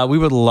 We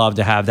would love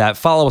to have that.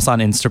 Follow us on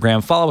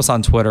Instagram, follow us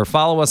on Twitter,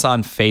 follow us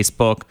on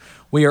Facebook.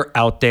 We are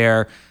out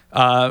there.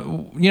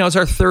 It's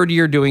our third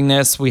year doing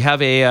this. We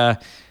have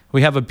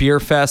a beer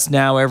fest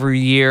now every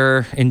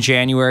year in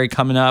January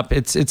coming up.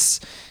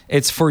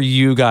 It's for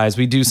you guys.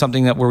 We do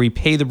something where we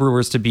pay the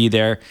brewers to be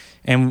there,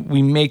 and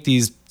we make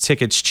these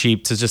tickets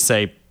cheap to just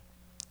say,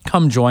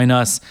 come join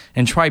us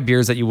and try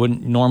beers that you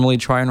wouldn't normally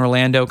try in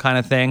Orlando, kind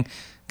of thing.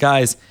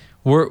 Guys,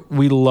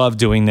 we love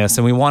doing this,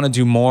 and we want to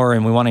do more,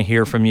 and we want to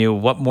hear from you.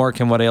 What more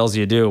can What Ails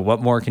You do? What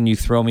more can you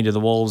throw me to the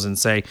wolves and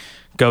say,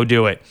 go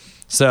do it?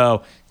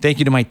 So thank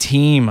you to my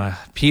team,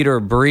 Peter,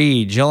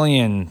 Bree,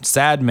 Jillian,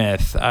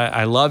 Sadmyth.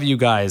 I love you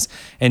guys.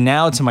 And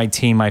now to my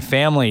team, my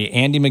family,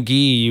 Andy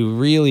McGee, you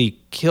really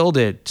killed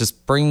it.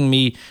 Just bringing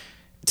me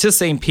to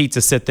St. Pete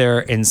to sit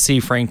there and see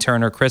Frank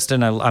Turner.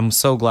 Kristen, I'm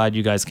so glad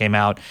you guys came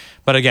out.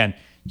 But again,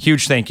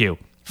 huge thank you.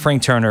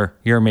 Frank Turner,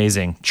 you're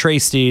amazing. Trey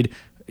Steed,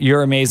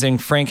 you're amazing.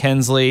 Frank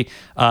Hensley,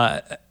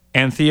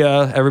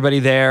 Anthea, everybody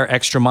there,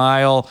 Extra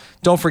Mile.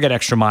 Don't forget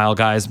Extra Mile,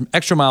 guys.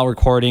 Extra Mile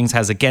Recordings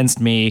has Against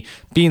Me,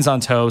 Beans on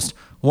Toast.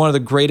 One of the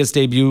greatest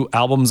debut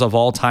albums of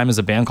all time is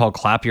a band called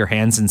Clap Your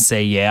Hands and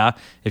Say Yeah.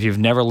 If you've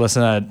never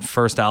listened to that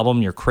first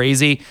album, you're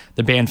crazy.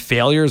 The band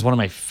Failure is one of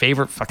my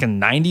favorite fucking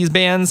 90s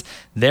bands.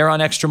 They're on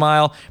Extra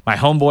Mile. My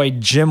homeboy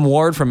Jim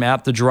Ward from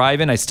App the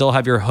Drive-In. I still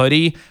have your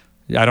hoodie.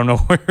 I don't know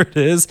where it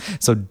is,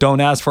 so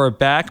don't ask for it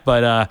back.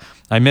 But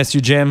I miss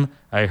you, Jim.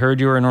 I heard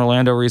you were in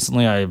Orlando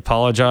recently. I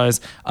apologize.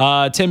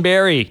 Tim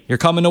Barry, you're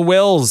coming to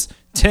Will's.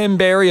 Tim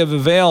Barry of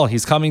Avail.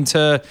 He's coming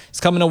to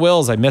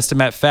Will's. I missed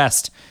him at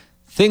Fest.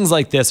 Things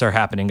like this are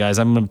happening, guys.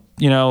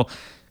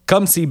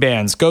 Come see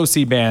bands, go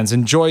see bands,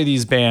 enjoy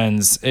these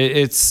bands.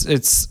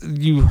 It's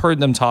you heard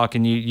them talk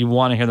and you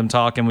want to hear them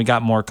talk, and we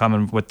got more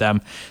coming with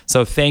them.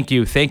 So thank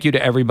you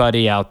to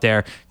everybody out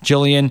there.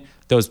 Jillian,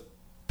 those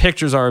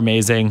pictures are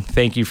amazing.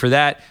 Thank you for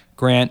that.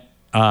 Grant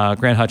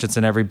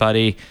Hutchinson,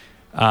 everybody.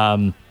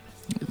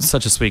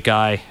 Such a sweet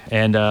guy,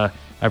 and I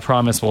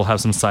promise we'll have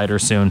some cider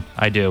soon.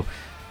 I do,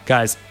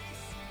 guys.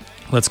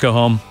 Let's go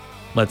home.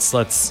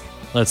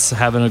 Let's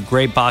have a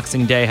great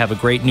Boxing Day. Have a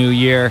great New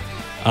Year.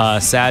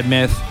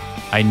 Sadmyth,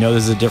 I know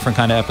this is a different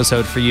kind of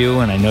episode for you,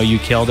 and I know you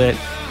killed it.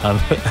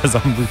 As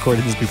I'm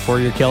recording this before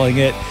you're killing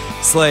it,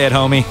 slay it,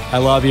 homie. I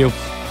love you.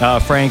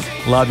 Frank,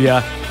 love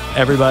ya.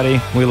 Everybody,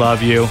 we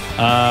love you.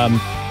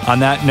 On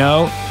that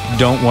note,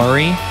 don't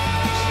worry.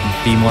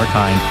 Be more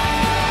kind.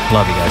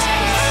 Love you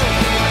guys.